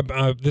 man.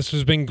 This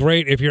has been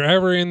great. If you're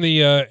ever in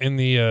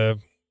the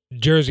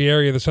Jersey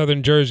area, the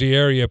Southern Jersey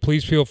area,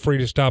 please feel free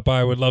to stop by.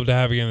 I would love to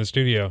have you in the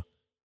studio.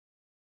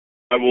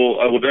 I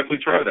will definitely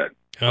try that.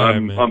 All right,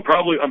 I'm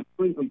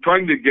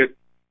trying to get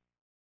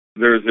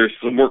there's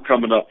some work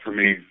coming up for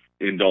me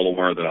in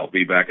Delaware that I'll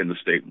be back in the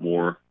state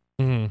more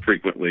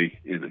frequently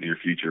in the near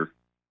future.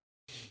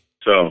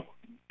 So,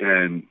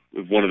 and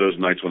one of those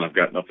nights when I've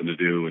got nothing to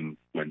do and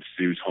when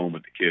Sue's home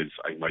with the kids,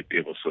 I might be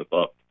able to slip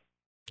up.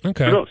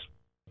 Okay. Who knows?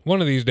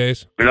 One of these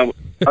days. I mean,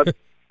 I'd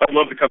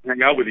love to come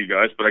hang out with you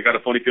guys, but I got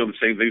a funny feeling the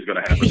same thing's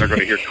going to happen. They're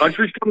going to hear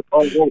country's coming.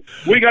 Oh, well,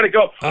 we got to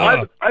go.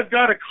 I've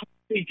got a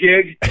comedy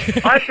gig.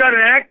 I've got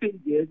an acting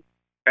gig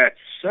at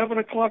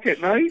 7:00 at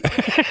night.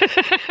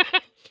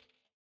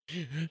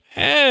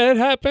 It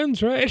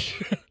happens, right?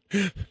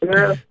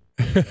 Yeah.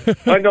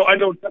 I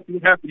know exactly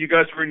what happened. You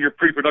guys were in your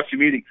pre-production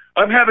meeting.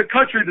 I'm having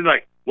country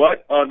tonight.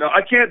 What? No,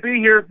 I can't be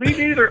here. Me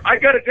neither. I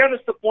got a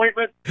dentist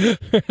appointment.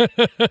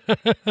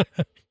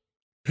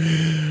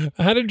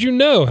 How did you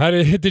know?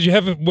 Did you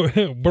have?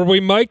 Were we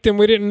mic'd and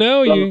we didn't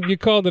know? You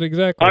called it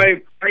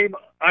exactly.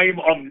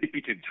 I'm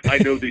omnipotent. I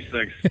know these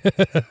things.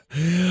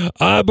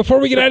 Before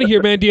we get out of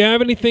here, man, do you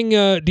have anything?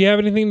 Do you have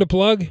anything to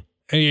plug?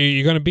 Are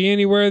you going to be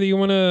anywhere that you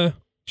want to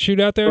shoot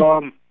out there?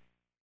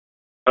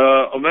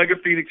 Omega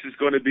Phoenix is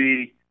going to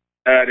be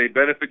at a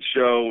benefit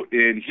show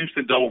in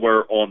Houston,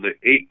 Delaware on the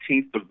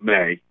 18th of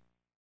May.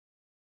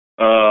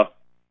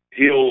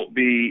 He'll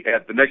be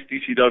at the next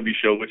DCW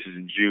show, which is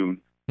in June.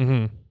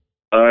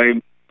 Mm-hmm.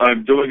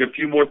 I'm doing a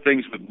few more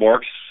things with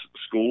Mark's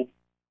school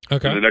in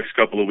the next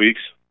couple of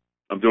weeks.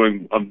 I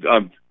think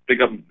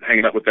I'm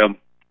hanging out with them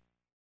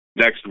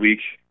next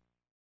week,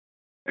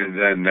 and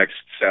then next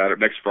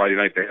Friday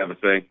night they have a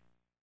thing.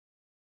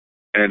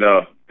 And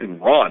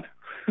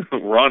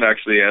Ron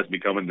actually has me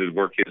coming to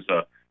work his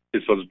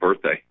son's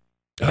birthday.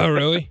 Oh,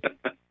 really?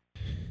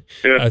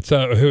 Yeah. That's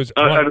who's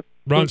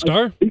Ron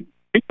Starr?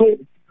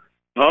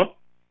 Huh?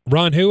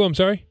 Ron who? I'm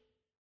sorry.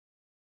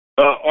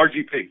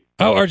 RGP.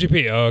 Oh,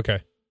 RGP. Oh,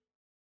 okay.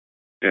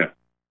 Yeah.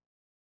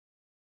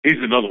 He's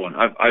another one.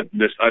 I've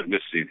missed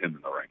seeing him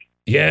in the ring.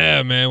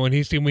 Yeah, man. When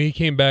he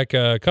came back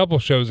a couple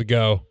shows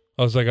ago,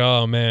 I was like,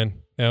 oh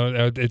man,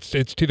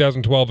 it's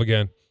 2012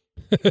 again.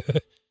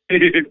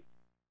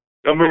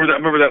 I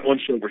remember that one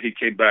show where he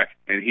came back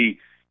and he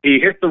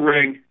hit the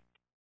ring,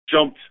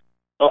 jumped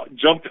up,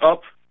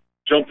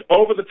 jumped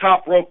over the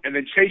top rope, and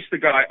then chased the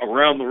guy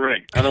around the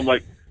ring. And I'm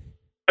like,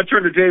 I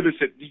turned to Dave and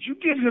said, "Did you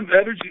give him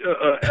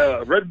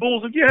Red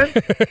Bulls again?"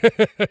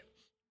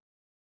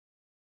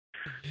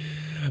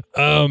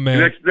 Oh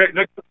man!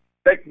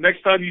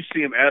 Next time you see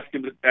him, ask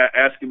him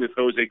if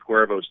Jose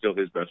Cuervo is still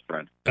his best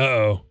friend.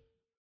 Uh-oh.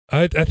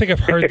 I think I've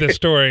heard this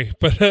story,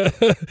 but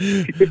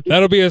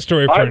that'll be a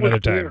story for another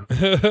time.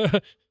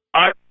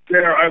 I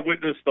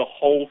witnessed the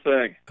whole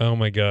thing. Oh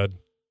my God!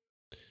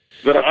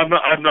 But I'm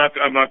not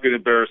going to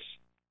embarrass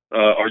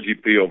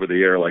RGP over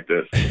the air like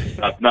this.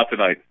 Not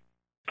tonight.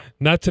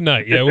 Not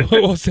tonight. Yeah,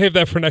 we'll save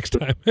that for next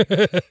time.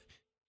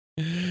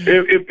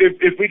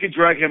 If we could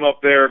drag him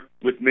up there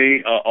with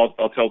me,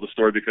 I'll tell the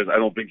story because I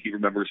don't think he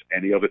remembers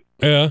any of it.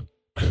 Yeah.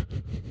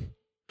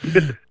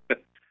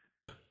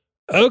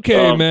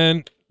 Okay,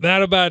 man.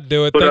 That about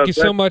do it. Thank you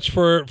so much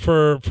for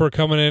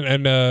coming in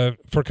and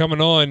for coming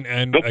on.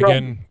 And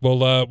again,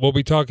 we'll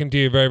be talking to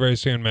you very, very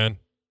soon, man.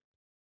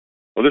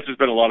 Well, this has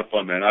been a lot of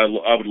fun, man. I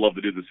would love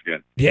to do this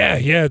again. Yeah,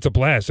 it's a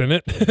blast,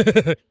 isn't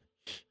it?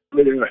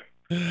 Anyway,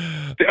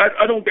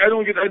 I don't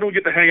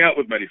get to hang out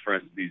with many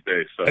friends these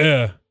days. So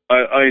yeah,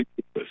 I enjoy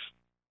this.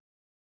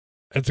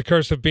 It's a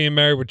curse of being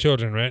married with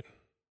children, right?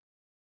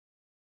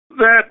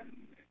 That,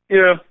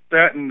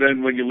 and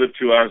then when you live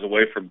 2 hours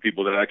away from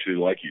people that actually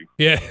like you.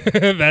 Yeah,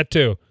 that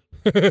too.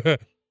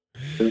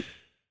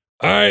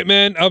 All right,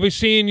 man. I'll be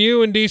seeing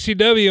you in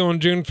DCW on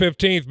June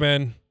 15th,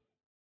 man.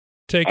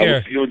 Take care.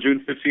 I'll see you on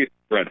June 15th,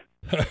 friend.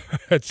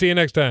 See you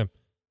next time.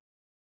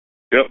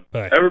 Yep.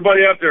 Bye.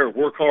 Everybody out there,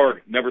 work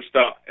hard, never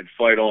stop, and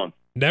fight on.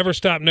 Never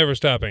stop, never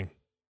stopping.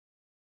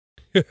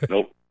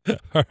 Nope.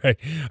 All right.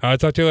 I'll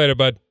talk to you later,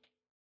 bud.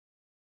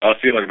 I'll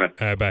see you later, man.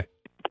 All right, bye.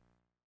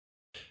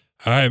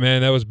 All right,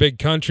 man. That was Big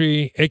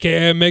Country,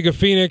 a.k.a. Mega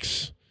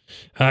Phoenix.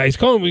 He's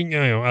calling me,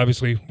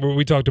 obviously,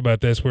 we talked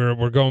about this.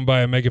 We're going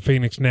by a Mega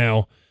Phoenix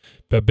now.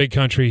 But Big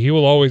Country, he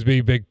will always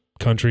be Big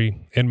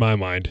Country in my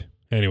mind.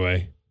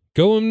 Anyway,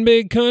 going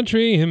Big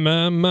Country in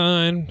my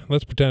mind.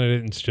 Let's pretend I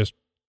didn't just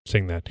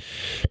sing that.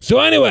 So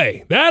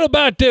anyway, that'll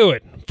about do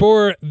it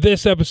for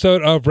this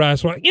episode of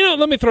Wrestle Rock.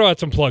 Let me throw out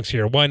some plugs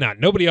here. Why not?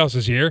 Nobody else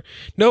is here.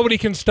 Nobody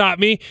can stop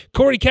me.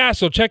 Corey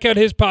Castle, check out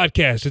his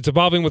podcast. It's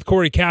Evolving with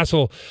Corey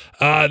Castle.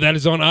 That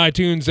is on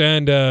iTunes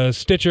and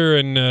Stitcher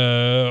and,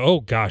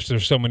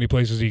 there's so many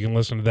places you can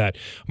listen to that.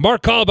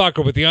 Mark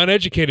Kalbacher with the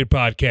Uneducated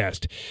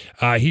Podcast.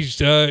 He's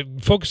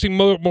focusing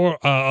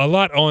a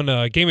lot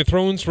on Game of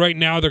Thrones. Right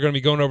now, they're going to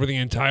be going over the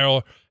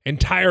entire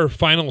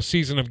final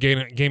season of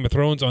Game of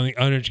Thrones on the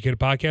Uneducated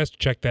Podcast.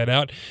 Check that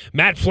out.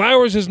 Matt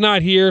Flowers is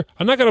not here.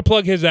 I'm not going to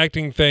plug his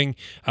acting thing.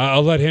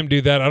 I'll let him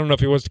do that. I don't know if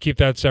he wants to keep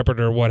that separate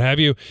or what have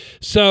you.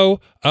 So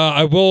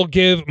I will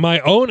give my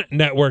own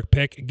network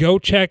pick. Go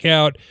check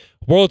out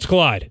Worlds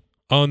Collide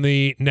on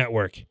the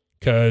network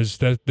because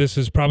this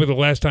is probably the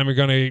last time you're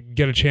going to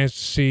get a chance to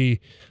see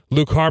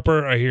Luke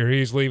Harper. I hear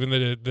he's leaving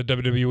the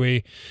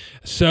WWE.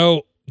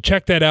 So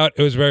check that out.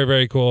 It was very,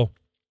 very cool.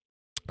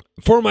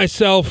 For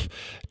myself,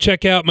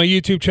 check out my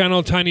YouTube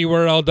channel,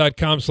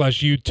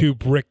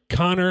 tinyurl.com/YouTube Rick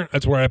Connor.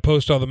 That's where I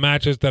post all the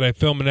matches that I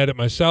film and edit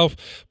myself.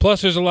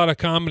 Plus, there's a lot of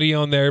comedy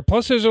on there.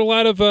 Plus, there's a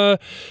lot of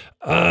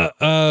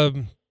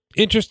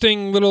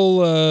interesting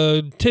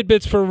little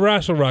tidbits for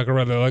Wrestle Rock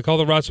around there. Like all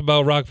the Wrestle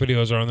Bell Rock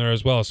videos are on there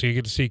as well. So you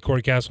get to see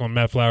Corey Castle and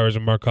Matt Flowers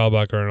and Mark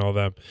Kalbacher and all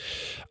them.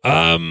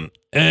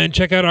 And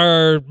check out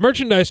our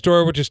merchandise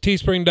store, which is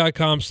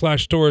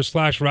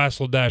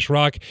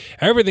teespring.com/store/wrestle-rock.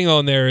 Everything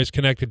on there is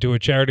connected to a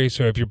charity.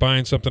 So if you're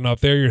buying something off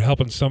there, you're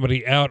helping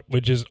somebody out,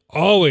 which is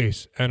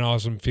always an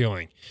awesome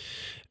feeling.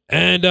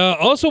 And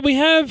also, we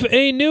have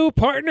a new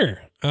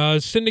partner,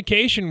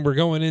 syndication we're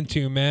going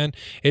into, man.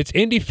 It's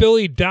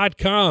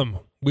indiephilly.com.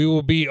 We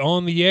will be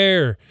on the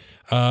air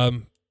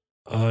on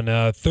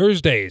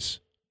Thursdays.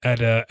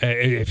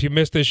 If you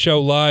missed this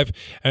show live,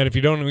 and if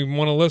you don't even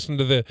want to listen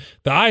to the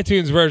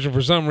iTunes version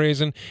for some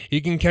reason,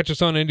 you can catch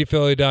us on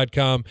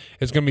indiephilly.com.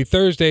 It's going to be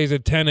Thursdays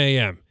at 10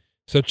 a.m.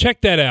 So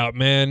check that out,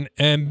 man.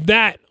 And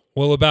that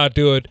will about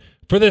do it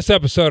for this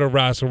episode of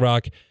Wrestle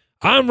Rock.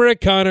 I'm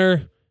Rick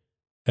Connor,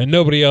 and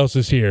nobody else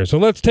is here. So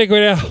let's take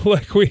it out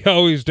like we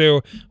always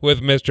do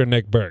with Mr.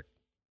 Nick Burke.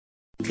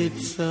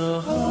 It's so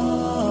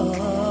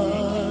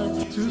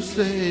hard to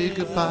say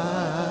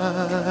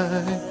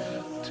goodbye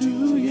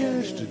to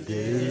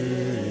yesterday.